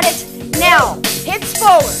 You got it. Now, hips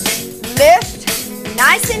forward. Lift.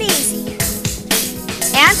 Nice and easy.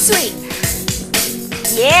 And sweep.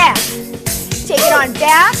 Yeah. Take it on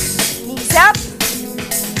back. Knees up.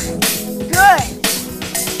 Good.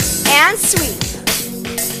 And sweep.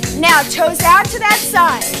 Now, toes out to that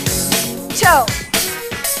side. Toe.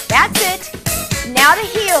 That's it. Now the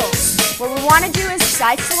heels. What we want to do is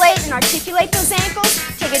isolate and articulate those ankles.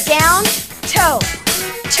 Take it down. Toe.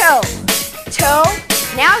 Toe. Toe.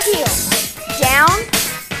 Now heel. Down.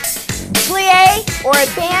 Plie or a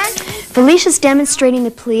bend. Felicia's demonstrating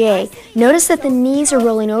the plie. Notice that the knees are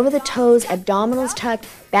rolling over the toes, abdominals tucked,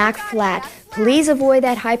 back flat. Please avoid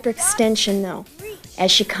that hyperextension though.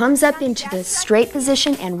 As she comes up into the straight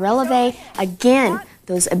position and releve, again,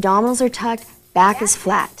 those abdominals are tucked, back is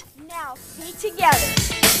flat. Now, feet together.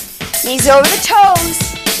 Knees over the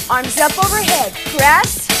toes, arms up overhead.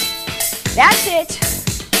 Press. That's it.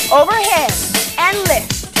 Overhead and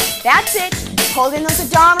lift. That's it. Holding those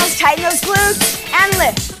abdominals, tighten those glutes, and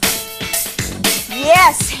lift.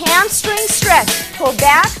 Yes, hamstring stretch. Pull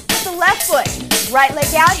back with the left foot. Right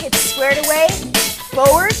leg out, hips squared away.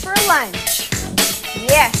 Forward for a lunge.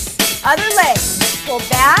 Yes, other leg. Pull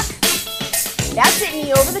back. That's it,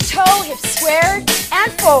 knee over the toe, hips squared,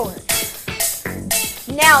 and forward.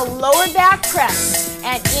 Now, lower back press,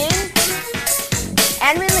 and in,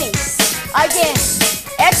 and release. Again,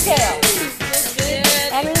 exhale,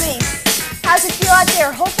 and release. How's it feel out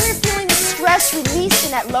there? Hopefully you're feeling the stress released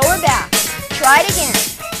in that lower back. Try it again.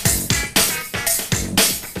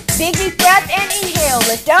 Big deep breath and inhale.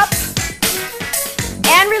 Lift up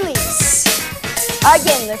and release.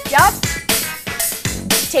 Again, lift up.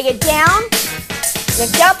 Take it down.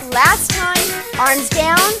 Lift up. Last time. Arms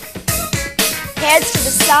down. Heads to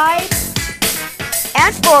the side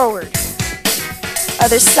and forward.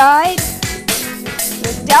 Other side.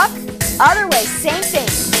 Lift up. Other way. Same thing.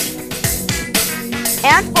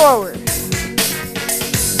 And forward.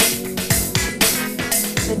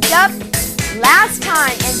 Lift up. Last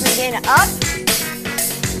time. And breathe in. Up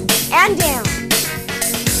and down.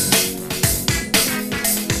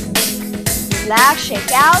 Relax.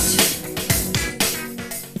 Shake out.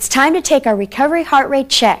 It's time to take our recovery heart rate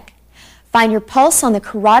check. Find your pulse on the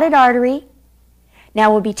carotid artery.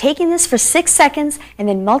 Now we'll be taking this for 6 seconds and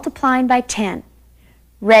then multiplying by 10.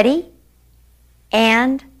 Ready?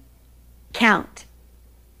 And count.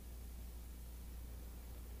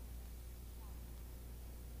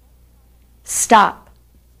 Stop.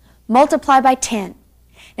 Multiply by 10.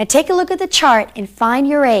 Now take a look at the chart and find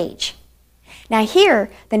your age. Now here,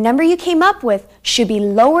 the number you came up with should be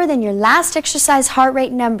lower than your last exercise heart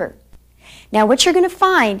rate number. Now what you're going to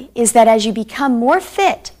find is that as you become more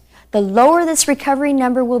fit, the lower this recovery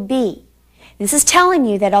number will be. This is telling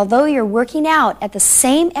you that although you're working out at the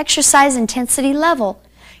same exercise intensity level,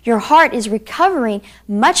 your heart is recovering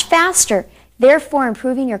much faster, therefore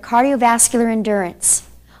improving your cardiovascular endurance.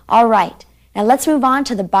 All right, now let's move on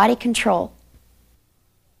to the body control.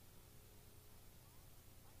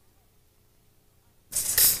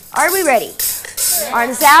 Are we ready?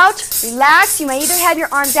 Arms out, relax. You may either have your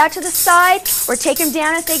arms out to the side or take them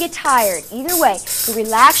down if they get tired. Either way, so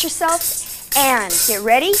relax yourself and get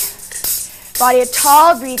ready. Body up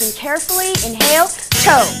tall, breathing carefully. Inhale,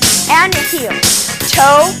 toe and heel,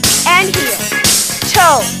 toe and heel,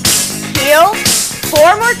 toe, heel.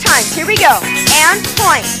 4 more times. Here we go. And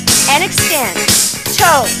point and extend.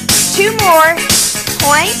 Toe. 2 more.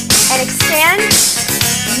 Point and extend.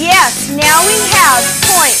 Yes, now we have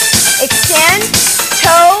point, extend,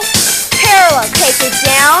 toe, parallel. Take it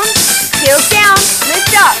down, heels down,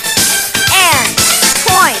 lift up, and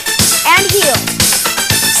point, and heel.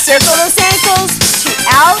 Circle those ankles to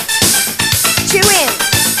out, to in,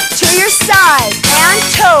 to your side, and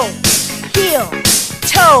toe, heel,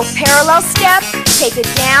 toe, parallel step. Take it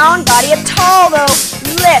down, body up tall though,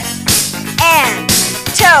 lift, and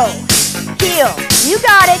toe, heel. You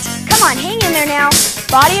got it. Come on, hang in there now.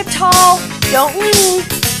 Body up tall, don't lean,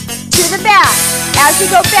 to the back. As we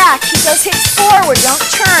go back, keep those hips forward, don't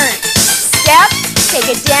turn. Step,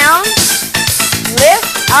 take it down, lift,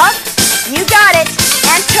 up, you got it,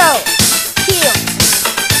 and toe, heel.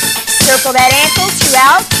 Circle that ankle, 2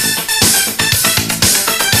 out.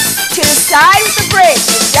 To the side with the bridge,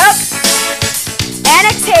 lift up, and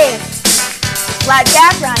exhale. Flat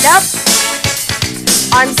back, round up.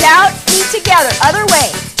 Arms out, feet together, other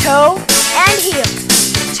way, toe and heel.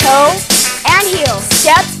 toe, and heel.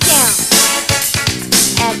 Step down,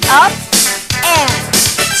 and up, and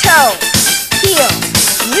toe, heel.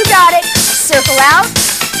 You got it. Circle out.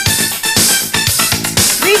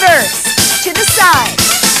 Reverse. To the side.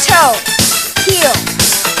 Toe, heel,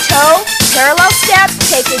 toe, parallel step.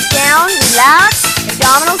 Take it down. Relax.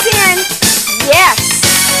 Abdominals in. Yes.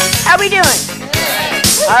 How we doing?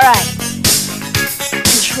 All right.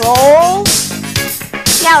 Control.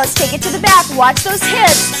 Now let's take it to the back. Watch those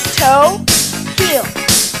hips. Toe, heel,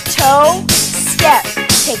 toe, step.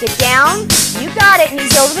 Take it down. You got it.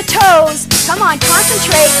 Knees over the toes. Come on,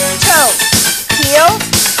 concentrate. Toe, heel.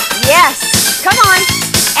 Yes. Come on.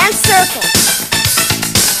 And circle.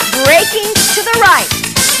 Breaking to the right.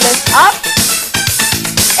 Lift up.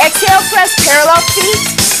 Exhale, press parallel feet.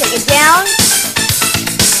 Take it down.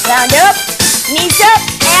 Round up. Knees up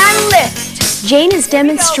and lift. Jane is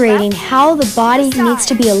demonstrating how the body needs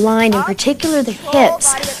to be aligned, in particular the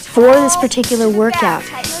hips, for this particular workout.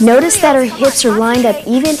 Notice that her hips are lined up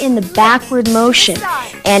even in the backward motion.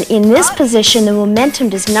 And in this position, the momentum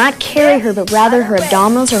does not carry her, but rather her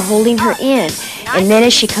abdominals are holding her in. And then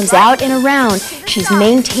as she comes out and around, she's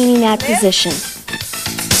maintaining that position.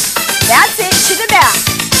 That's it, to the back.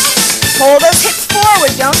 Pull those hips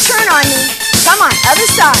forward, don't turn on me. Come on, other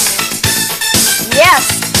side.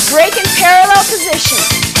 Yes. Break in parallel position.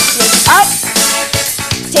 Lift up,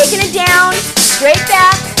 taking it down, straight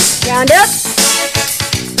back, round up,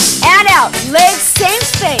 and out. Legs same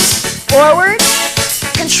space. Forward,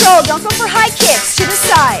 control. Don't go for high kicks. To the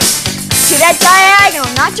side. To that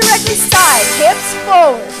diagonal, not directly side. Hips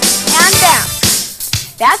forward and back.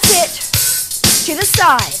 That's it. To the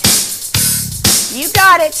side. You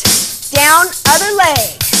got it. Down, other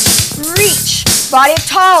leg. Reach. Body up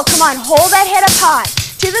tall. Come on, hold that head up high.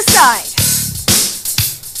 To the side,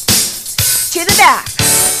 to the back,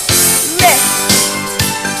 lift,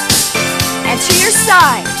 and to your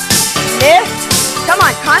side, lift, come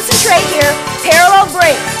on, concentrate here, parallel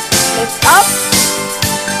break, lift up,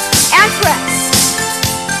 and press,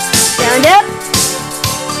 round up,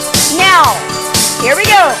 now, here we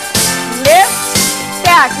go, lift,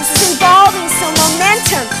 back, this is involving some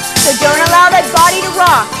momentum, so don't allow that body to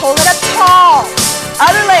rock, hold it up tall,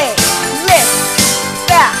 other leg, lift,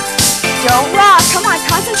 back. Don't rock. Come on,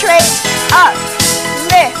 concentrate. Up,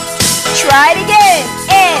 lift. Try it again.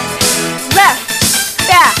 In, left,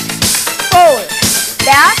 back, forward,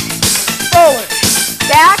 back, forward,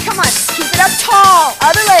 back. Come on, keep it up tall.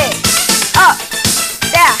 Other leg. Up,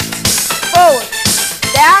 back, forward,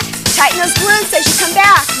 back. Tighten those glutes as you come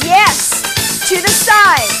back. Yes. To the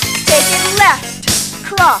side. Take it left.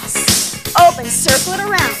 Cross. Open. Circle it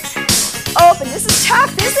around. Open. This is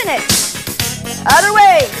tough, isn't it? Other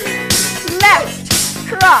way, left,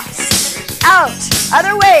 cross, out,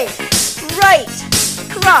 other way, right,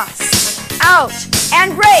 cross, out,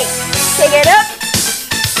 and break. Take it up,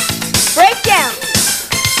 break down,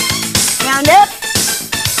 round up,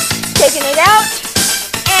 taking it out,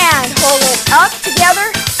 and hold it up together,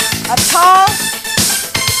 up tall,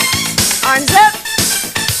 arms up,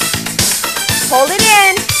 hold it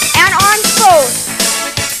in, and arms forward.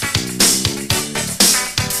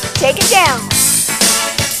 Take it down.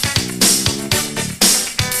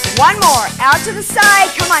 One more, out to the side.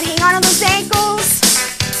 Come on, hang on those ankles.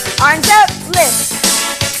 Arms up, lift.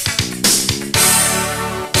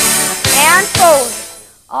 And forward.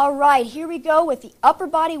 All right, here we go with the upper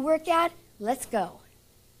body workout. Let's go.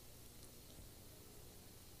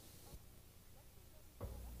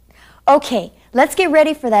 Okay, let's get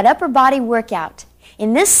ready for that upper body workout.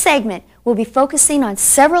 In this segment, we'll be focusing on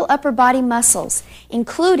several upper body muscles,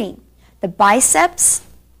 including the biceps,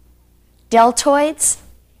 deltoids,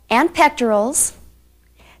 and pectorals,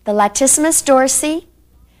 the latissimus dorsi,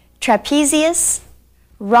 trapezius,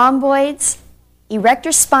 rhomboids, erector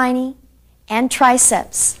spinae, and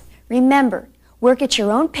triceps. Remember, work at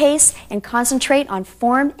your own pace and concentrate on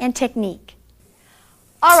form and technique.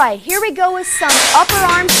 All right, here we go with some upper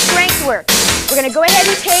arm strength work. We're going to go ahead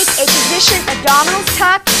and take a position, abdominals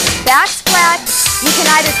tucked, back flat. You can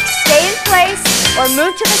either stay in place or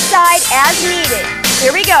move to the side as needed.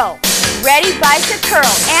 Here we go. Ready, bicep curl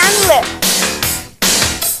and lift.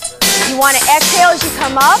 You want to exhale as you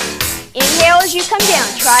come up, inhale as you come down.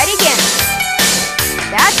 Try it again.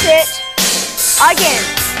 That's it. Again,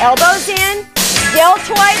 elbows in,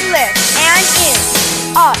 deltoid lift, and in,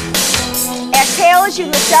 up. Exhale as you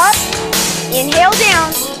lift up, inhale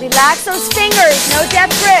down, relax those fingers, no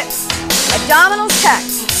depth grips, abdominals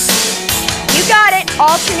tucked. You got it,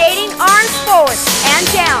 alternating arms forward and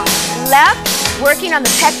down, left, working on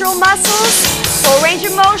the pectoral muscles, full range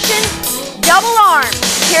of motion, double arm.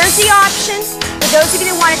 Here's the option, For those of you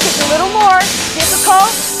that want to take a little more difficult,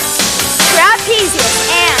 trapezius,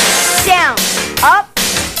 and down, up,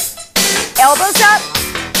 elbows up.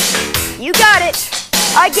 You got it.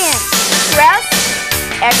 Again, press,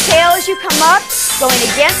 exhale as you come up, going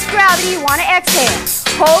against gravity. You want to exhale.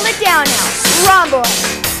 Hold it down now. Rhomboid.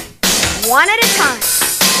 One at a time.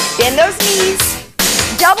 Bend those knees.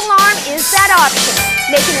 Double arm is that option,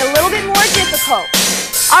 making it a little bit more difficult.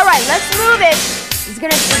 All right, let's move it. It's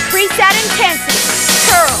going to increase that intensity.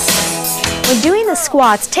 Curl. When doing the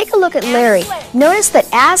squats, take a look at Larry. Notice that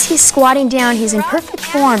as he's squatting down, he's in perfect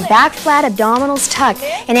form, back flat, abdominals tucked.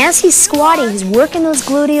 And as he's squatting, he's working those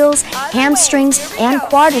gluteals, hamstrings, and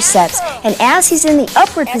quadriceps. And as he's in the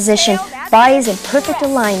upward position, body is in perfect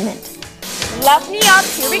alignment. Left knee up.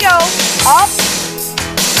 Here we go. Up.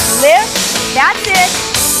 Lift. That's it.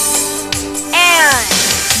 And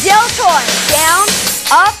deltoid. Down,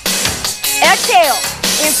 up, exhale.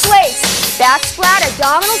 In place. Back flat,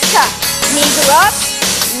 abdominals tucked. Knees are up.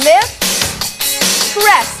 Lift.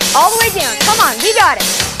 Press. All the way down. Come on, we got it.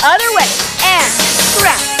 Other way. And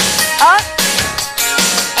press. Up.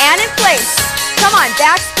 And in place. Come on,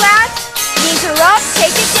 back flat. Knees are up.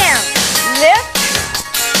 Take it down. Lift.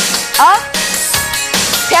 Up.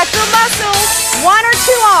 Pectoral muscles. One or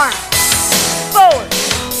two arms. Forward.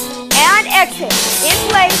 And exhale. In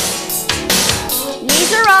place.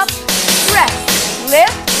 Knees are up. Press.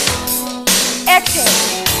 Lift. Exhale.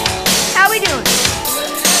 How we doing?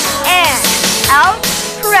 And out.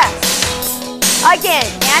 Press. Again.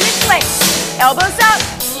 And in place. Elbows up.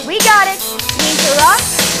 We got it. Knees are up.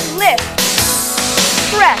 Lift.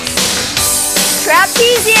 Press.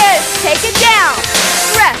 Trapezius. Take it down.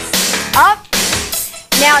 Press. Up.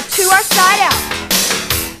 Now to our side out.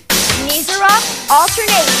 Knees are up.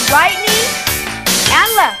 Alternating. Right knee and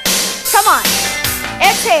left. Come on.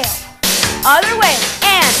 Exhale. Other way.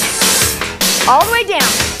 And all the way down.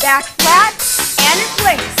 Back flat and in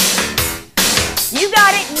place. You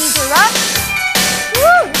got it. Knees are up.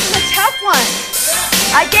 Woo, this is a tough one.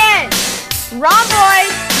 Again.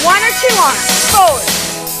 Rhomboid. One or two arms. Forward.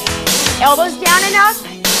 Elbows down and up.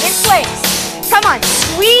 In place. Come on.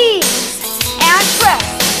 Squeeze. And press.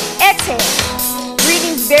 Exhale.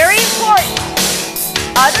 Breathing's very important.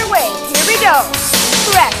 Other way. Here we go.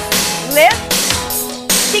 Press. Lift.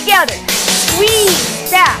 Together.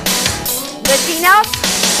 Squeeze. Back. Lifting up.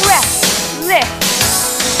 Press. Lift.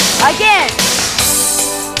 Again.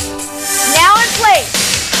 Now in place.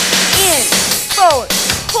 In. Forward.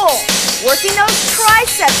 Pull. Working those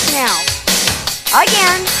triceps now.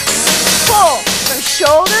 Again. Pull. From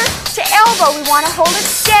shoulder to elbow. We want to hold it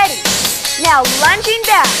steady. Now lunging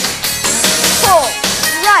back. Pull.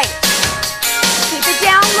 Right. Keep it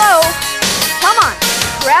down low. Come on.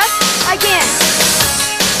 Press. Again.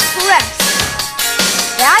 Press.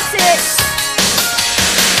 That's it.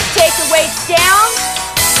 Take the weights down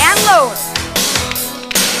and lower.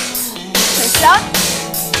 Push up.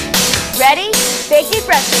 Ready? Big deep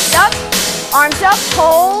breath. Push up. Arms up.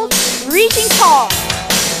 Hold. Reaching tall.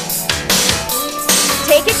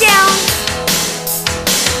 Take it down.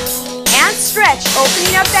 And stretch.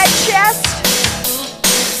 Opening up that chest.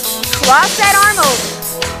 Cross that arm over.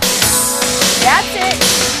 That's it.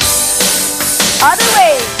 Other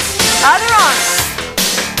way. Other arm.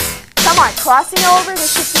 Come on, crossing over.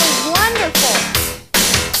 This should feel wonderful.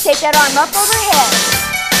 Take that arm up overhead.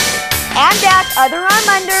 And back. Other arm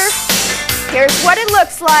under. Here's what it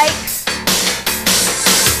looks like.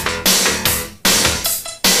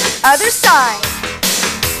 Other side.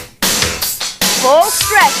 Full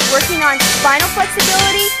stretch. Working on spinal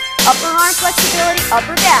flexibility, upper arm flexibility,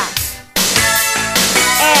 upper back.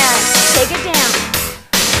 And take it down.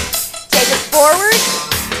 Take it forward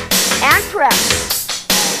and press.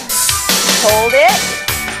 Hold it.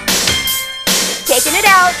 Taking it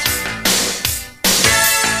out.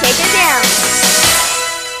 Take it down.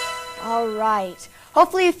 All right.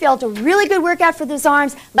 Hopefully you felt a really good workout for those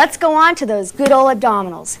arms. Let's go on to those good old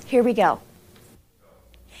abdominals. Here we go.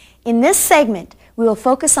 In this segment, we will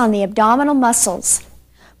focus on the abdominal muscles.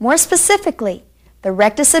 More specifically, the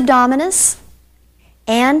rectus abdominis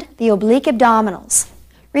and the oblique abdominals.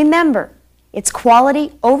 Remember, it's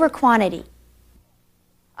quality over quantity.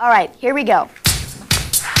 All right, here we go.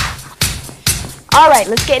 All right,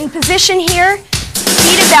 let's get in position here.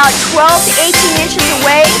 Feet about 12 to 18 inches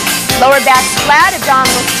away. Lower back flat,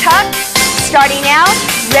 abdominals tucked. Starting out,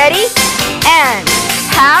 ready, and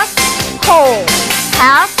half, hold,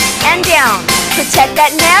 half, and down. Protect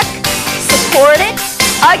that neck, support it,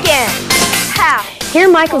 again, half. Here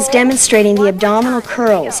Michael's demonstrating the abdominal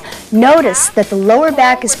curls. Notice that the lower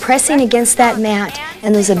back is pressing against that mat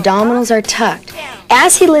and those abdominals are tucked.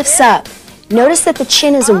 As he lifts up, Notice that the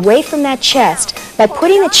chin is away from that chest. By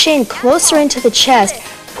putting the chin closer into the chest,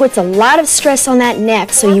 puts a lot of stress on that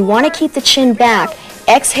neck, so you want to keep the chin back,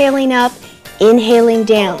 exhaling up, inhaling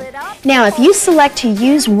down. Now, if you select to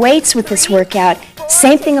use weights with this workout,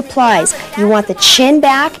 same thing applies. You want the chin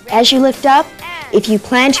back as you lift up. If you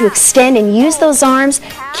plan to extend and use those arms,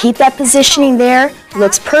 keep that positioning there,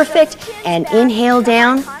 looks perfect, and inhale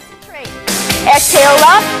down. Exhale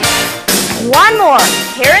up. One more.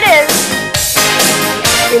 Here it is.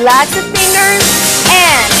 Relax the fingers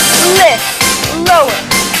and lift, lower,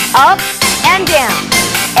 up and down.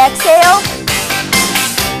 Exhale.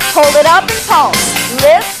 Hold it up and pulse.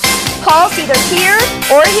 Lift, pulse either here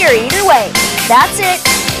or here, either way. That's it.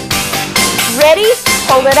 Ready?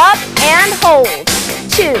 Hold it up and hold.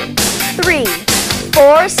 2, 3,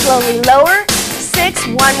 4, slowly lower. 6,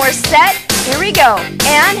 one more set. Here we go.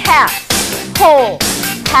 And half. Hold.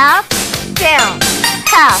 Half. Down.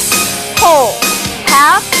 Half. Hold.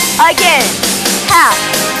 Half. Again. Half.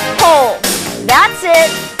 Hold. That's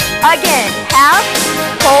it. Again. Half.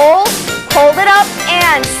 Hold. Hold it up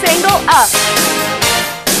and single up.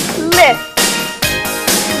 Lift.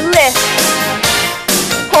 Lift.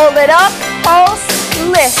 Hold it up. Pulse.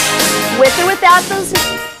 Lift. With or without those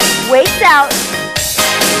weights out.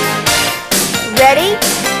 Ready?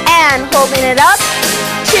 And holding it up.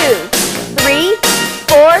 2, 3,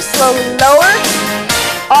 4. Slowly lower.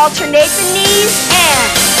 Alternate the knees and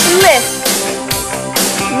lift.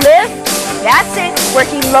 Lift. That's it.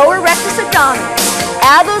 Working lower rectus abdominals.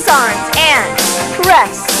 Add those arms and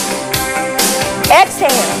press.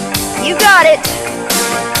 Exhale. You got it.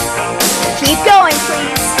 Keep going,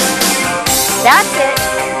 please. That's it.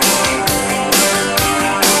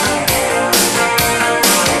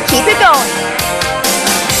 Keep it going.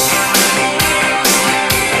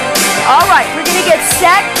 All right, we're going to get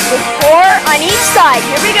set with 4 on each side.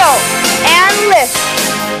 Here we go. And lift.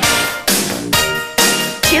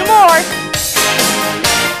 2 more.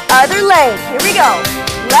 Other leg. Here we go.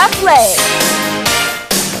 Left leg.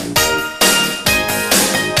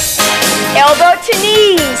 Elbow to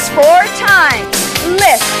knees 4 times.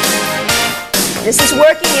 Lift. This is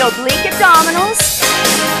working the oblique abdominals.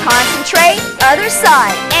 Concentrate. Other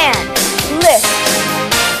side. And lift.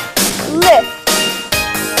 Lift.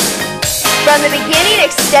 From the beginning,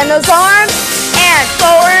 extend those arms and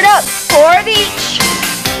forward up. 4 of each.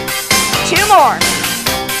 2 more.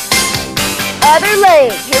 Other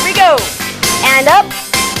leg. Here we go. And up.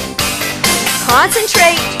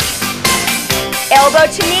 Concentrate. Elbow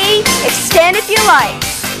to knee. Extend if you like.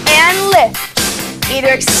 And lift.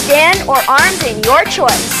 Either extend or arms in your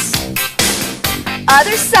choice.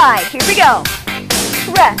 Other side. Here we go.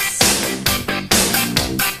 Press.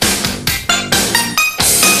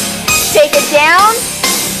 Take it down.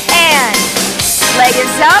 And leg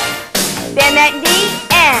is up. Bend that knee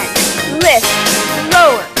and lift.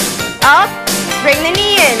 Lower. Up. Bring the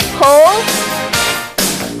knee in. Pull.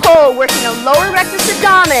 Pull. Working the lower rectus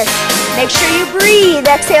abdominis. Make sure you breathe.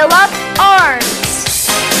 Exhale up. Arms.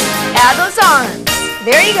 Add those arms.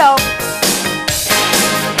 There you go.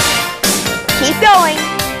 Keep going.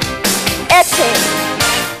 Exhale.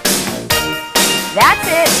 That's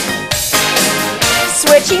it.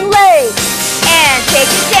 Switching legs. And take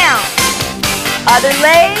it down. Other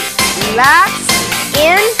leg. Relax.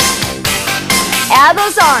 In. Add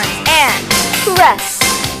those arms. And press.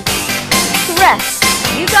 Press.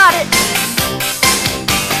 You got it.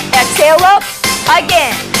 Exhale up.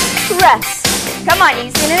 Again. Press. Come on,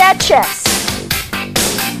 ease into that chest.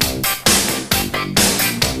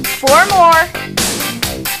 4 more.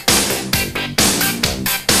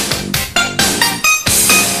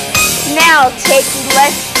 Now take the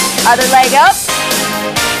other leg up.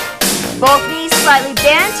 Both knees slightly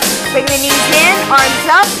bent. Bring the knees in, arms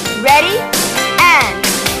up. Ready? And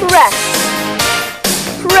press.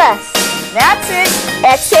 Press. That's it.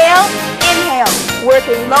 Exhale, inhale.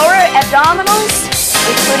 Working lower abdominals,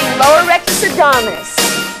 including lower rectus abdominis.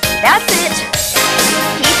 That's it.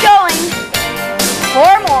 Keep going. 4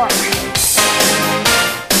 more.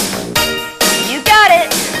 You got it.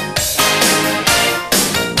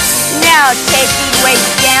 Now take these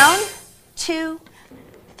weights down. 2,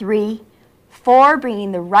 3, 4.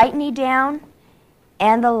 Bringing the right knee down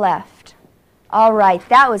and the left. All right,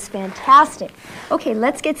 that was fantastic. Okay,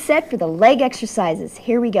 let's get set for the leg exercises.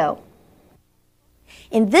 Here we go.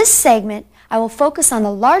 In this segment, I will focus on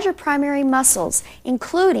the larger primary muscles,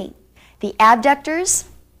 including the abductors,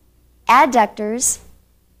 adductors,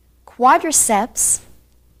 quadriceps,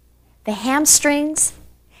 the hamstrings,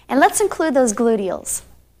 and let's include those gluteals.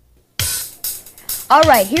 All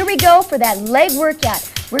right, here we go for that leg workout.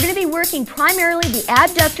 we're going to be working primarily the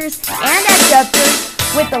abductors and adductors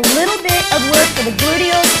with a little bit of work for the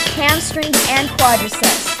gluteals, hamstrings, and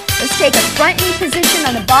quadriceps. Let's take a front knee position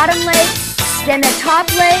on the bottom leg, extend that top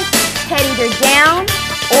leg, head either down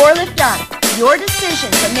or lift up. Your decision,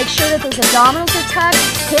 but make sure that those abdominals are tucked,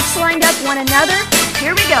 hips lined up one another.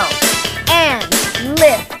 Here we go. And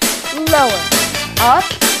lift, lower, up,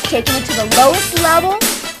 taking it to the lowest level.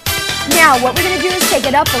 Now what we're going to do is take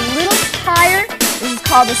it up a little higher. This is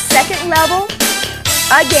called the second level.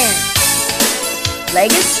 Again,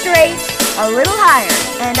 leg is straight, a little higher,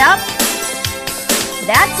 and up.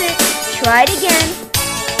 That's it. Try it again.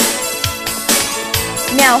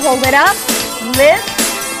 Now hold it up, lift,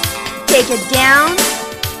 take it down,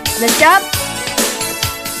 lift up,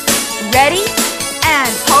 ready,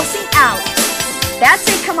 and pulsing out. That's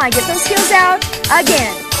it. Come on, get those heels out.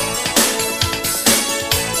 Again.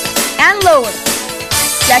 And lower.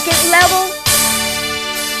 Second level.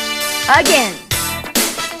 Again.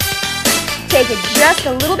 Take it just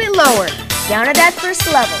a little bit lower, down to that first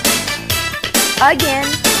level. Again.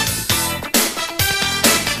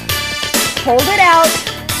 Hold it out.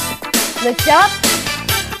 Lift up.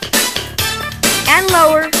 And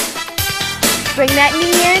lower. Bring that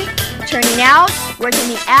knee in, turning out, working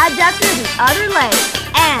the adductor of the other leg.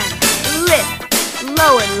 And lift,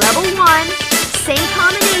 lower, level 1. Same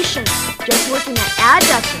combination, just working that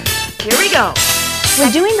adductor. Here we go.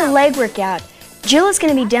 We're doing the leg workout. Jill is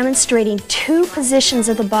going to be demonstrating 2 positions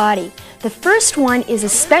of the body. The first one is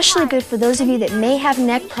especially good for those of you that may have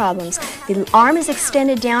neck problems. The arm is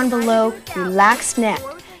extended down below, relaxed neck.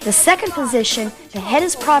 The second position, the head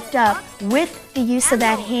is propped up with the use of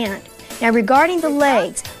that hand. Now regarding the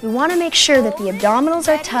legs, we want to make sure that the abdominals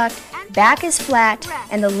are tucked, back is flat,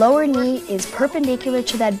 and the lower knee is perpendicular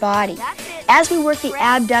to that body. As we work the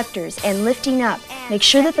abductors and lifting up, make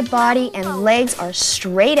sure that the body and legs are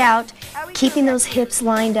straight out, keeping those hips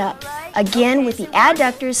lined up. Again, with the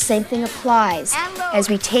adductors, same thing applies. As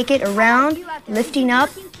we take it around, lifting up,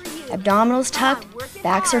 abdominals tucked,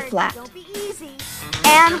 backs are flat.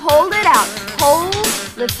 And hold it out. Hold,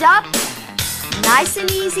 lift up, nice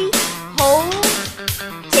and easy. Hold,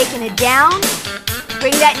 taking it down,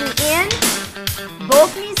 bring that knee in,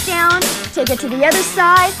 both knees down, take it to the other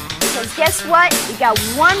side, because guess what? You got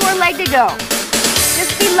one more leg to go.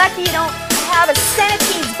 Just be lucky you don't have a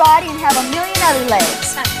centipede's body and have a million other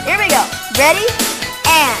legs. Here we go. Ready?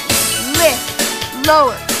 And lift,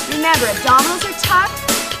 lower. Remember, abdominals are tucked,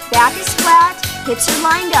 back is flat, hips are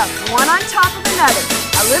lined up, one on top of another.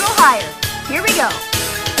 A little higher. Here we go.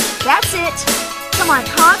 That's it. Come on,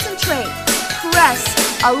 concentrate. Press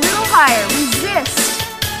a little higher. Resist.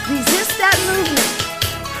 Resist that movement.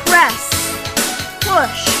 Press.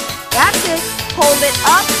 Push. That's it. Hold it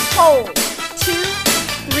up. Hold. 2,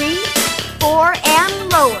 3, 4, and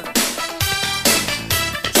lower.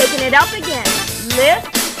 Taking it up again. Lift.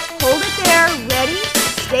 Hold it there. Ready.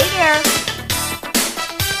 Stay there.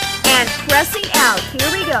 And pressing out.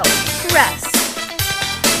 Here we go. Press.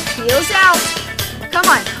 Heels out. Come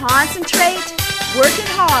on, concentrate. Working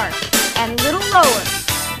hard. And a little lower.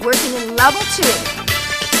 Working in level 2.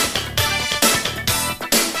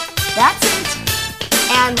 That's it.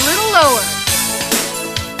 And a little lower.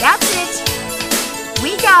 That's it.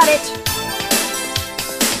 We got it.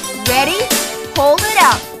 Ready? Hold it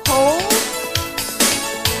out. Hold.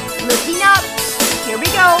 Lifting up. Here we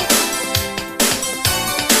go.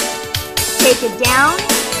 Take it down.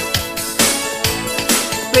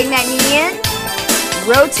 Bring that knee in.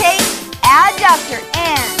 Rotate. Adductor.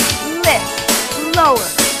 And lift. Lower.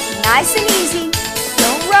 Nice and easy.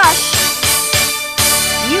 Don't rush.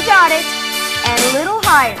 You got it. And a little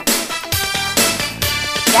higher.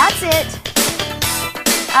 That's it.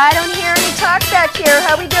 I don't hear any talk back here.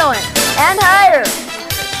 How we doing? And higher.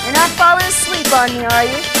 You're not falling asleep on me, are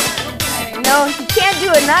you? No, you can't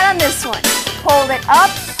do it. Not on this one. Hold it up.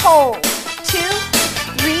 Hold. 2,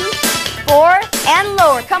 3, 4, and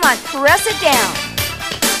lower. Come on, press it down.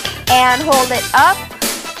 And hold it up.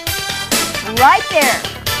 Right there.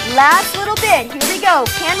 Last little bit. Here we go.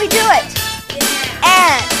 Can we do it?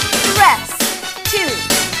 And press. 2,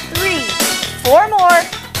 3, 4 more.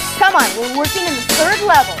 Come on, we're working in the third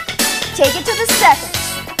level. Take it to the second.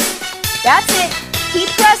 That's it. Keep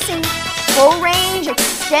pressing. Full range,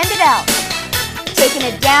 extend it out. Taking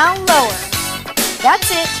it down lower.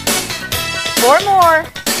 That's it. 4 more.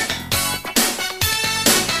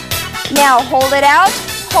 Now hold it out.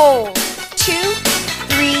 Hold. 2,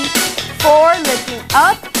 3, 4. Lifting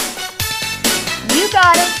up. You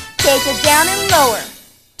got it. Take it down and lower.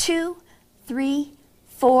 2, 3,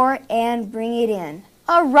 4, and bring it in.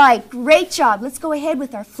 All right, great job. Let's go ahead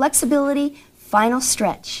with our flexibility final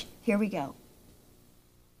stretch. Here we go.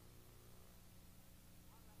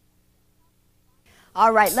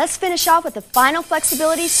 All right, let's finish off with the final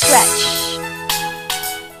flexibility stretch.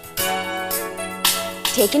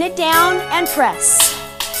 Taking it down and press.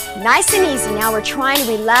 Nice and easy. Now we're trying to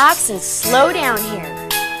relax and slow down here.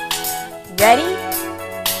 Ready?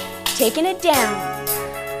 Taking it down.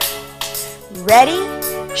 Ready?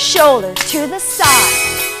 Shoulders to the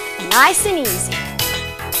side. Nice and easy.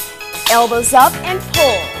 Elbows up and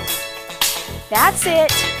pull. That's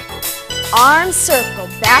it. Arms circle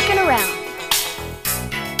back and around.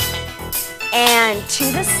 And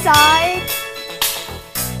to the side.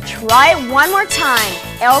 Try it one more time.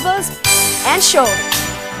 Elbows and shoulders.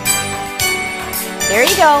 There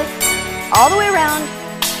you go. All the way around.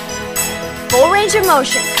 Full range of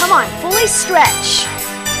motion. Come on, fully stretch.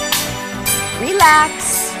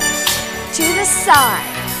 Relax. To the side.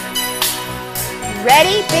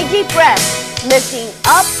 Ready? Big deep breath. Lifting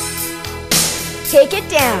up. Take it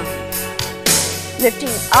down.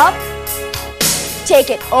 Lifting up.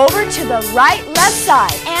 Take it over to the right, left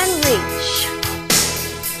side and reach.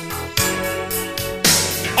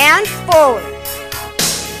 And forward.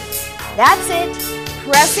 That's it.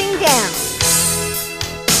 Pressing down.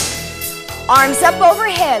 Arms up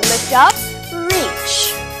overhead. Lift up.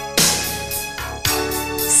 Reach.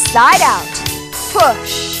 Side out.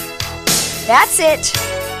 Push. That's it.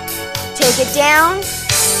 Take it down.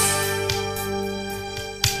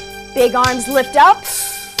 Big arms lift up.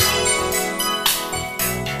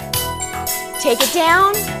 Take it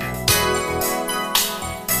down.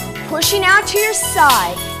 Pushing out to your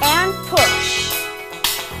side and push.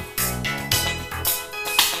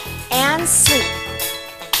 And sweep.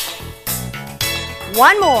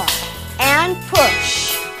 One more and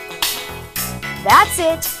push. That's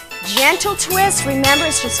it. Gentle twist. Remember,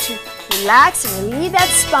 it's just to relax and relieve that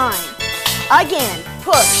spine. Again,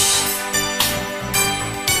 push.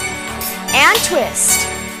 And twist.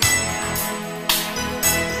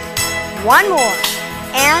 One more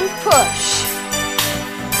and push.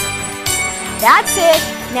 That's it.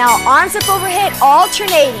 Now arms up overhead,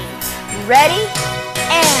 alternating. Ready?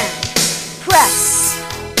 And press.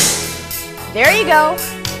 There you go.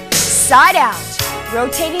 Side out.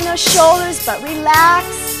 Rotating those shoulders, but relax.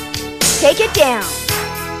 Take it down.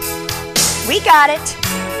 We got it.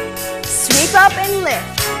 Sweep up and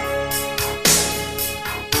lift.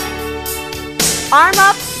 Arm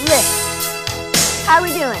up, lift. How are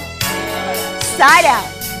we doing? Side out.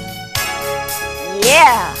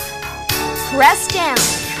 Yeah. Press down.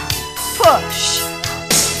 Push.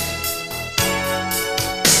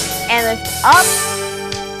 And lift up.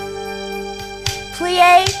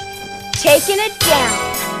 Plie. Taking it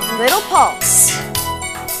down. Little pulse.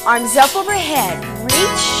 Arms up overhead.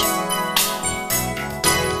 Reach.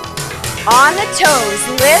 On the toes.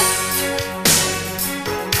 Lift.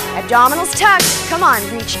 Abdominals tucked. Come on.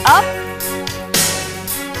 Reach up.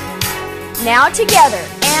 Now together.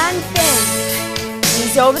 And bend.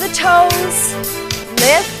 Knees over the toes.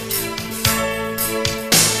 Lift.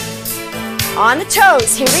 On the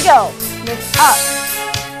toes. Here we go. Lift up.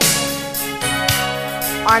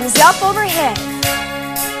 Arms up overhead.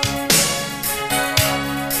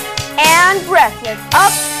 And breath. Lift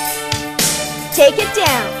up. Take it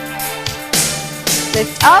down.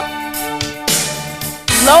 Lift up.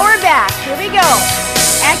 Lower back. Here we go.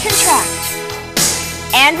 And contract.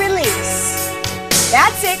 And release.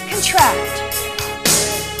 That's it. Contract.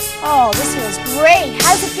 Oh, this feels great.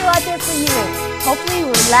 How does it feel out there for you? Hopefully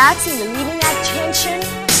you're relaxing, relieving that tension.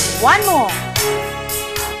 One more.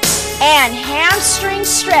 And hamstring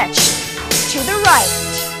stretch to the right.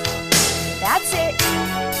 That's it.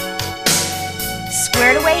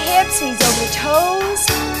 Squared away hips, knees over the toes,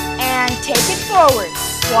 and take it forward.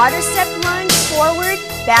 Quadricep lunge forward,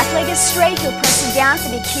 back leg is straight, heel pressing down for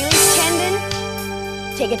the Achilles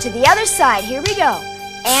tendon. Take it to the other side, here we go.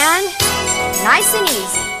 And nice and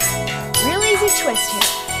easy. Real easy twist here.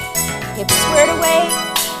 Hips squared away,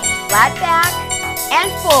 flat back,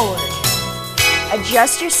 and forward.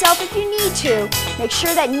 Adjust yourself if you need to. Make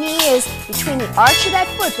sure that knee is between the arch of that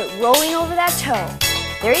foot, but rolling over that toe.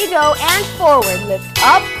 There you go, and forward. Lift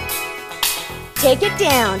up. Take it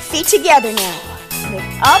down. Feet together now.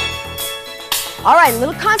 Lift up. All right, a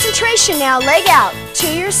little concentration now. Leg out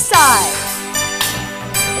to your side.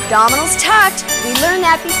 Abdominals tucked. We learned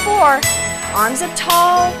that before. Arms up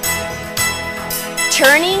tall.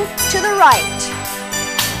 Turning to the right.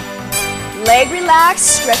 Leg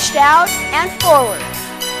relaxed, stretched out, and forward.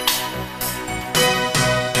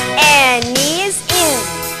 And knee is in.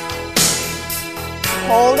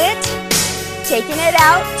 Hold it, taking it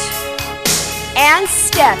out, and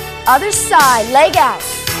step Other side, leg out.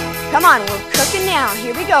 Come on, we're cooking now.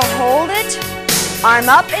 Here we go. Hold it. Arm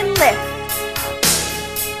up and lift.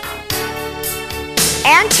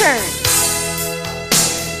 And turn.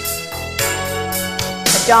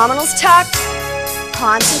 Abdominals tucked.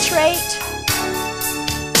 Concentrate.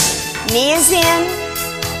 Knee is in.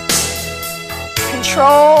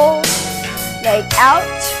 Control. Leg out.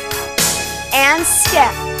 And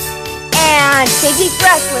step. And take a deep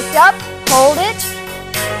breath. Lift up. Hold it.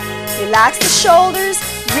 Relax the shoulders.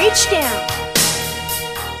 Reach down.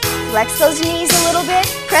 Flex those knees a little bit.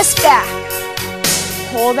 Press back.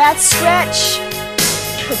 Hold that stretch.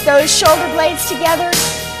 Put those shoulder blades together.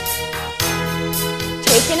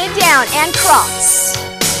 Taking it down and cross.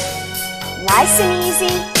 Nice and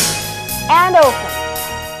easy. And open.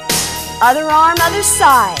 Other arm, other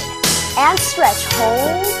side. And stretch.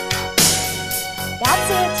 Hold. That's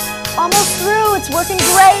it. Almost through. It's working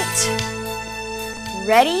great.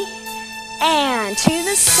 Ready? And to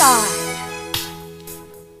the side.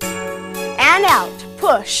 And out.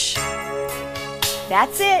 Push.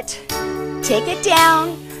 That's it. Take it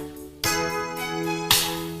down.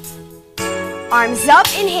 Arms up.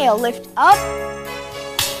 Inhale. Lift up.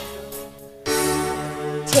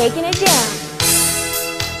 Taking it down.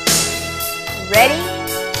 Ready?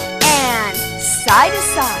 And side to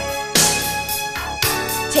side.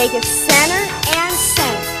 Take it center and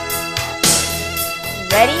center.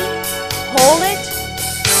 Ready? Hold it.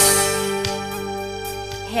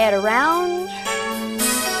 Head around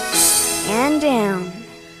and down.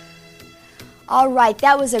 All right,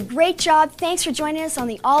 that was a great job. Thanks for joining us on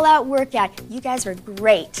the All Out Workout. You guys were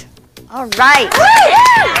great. All right.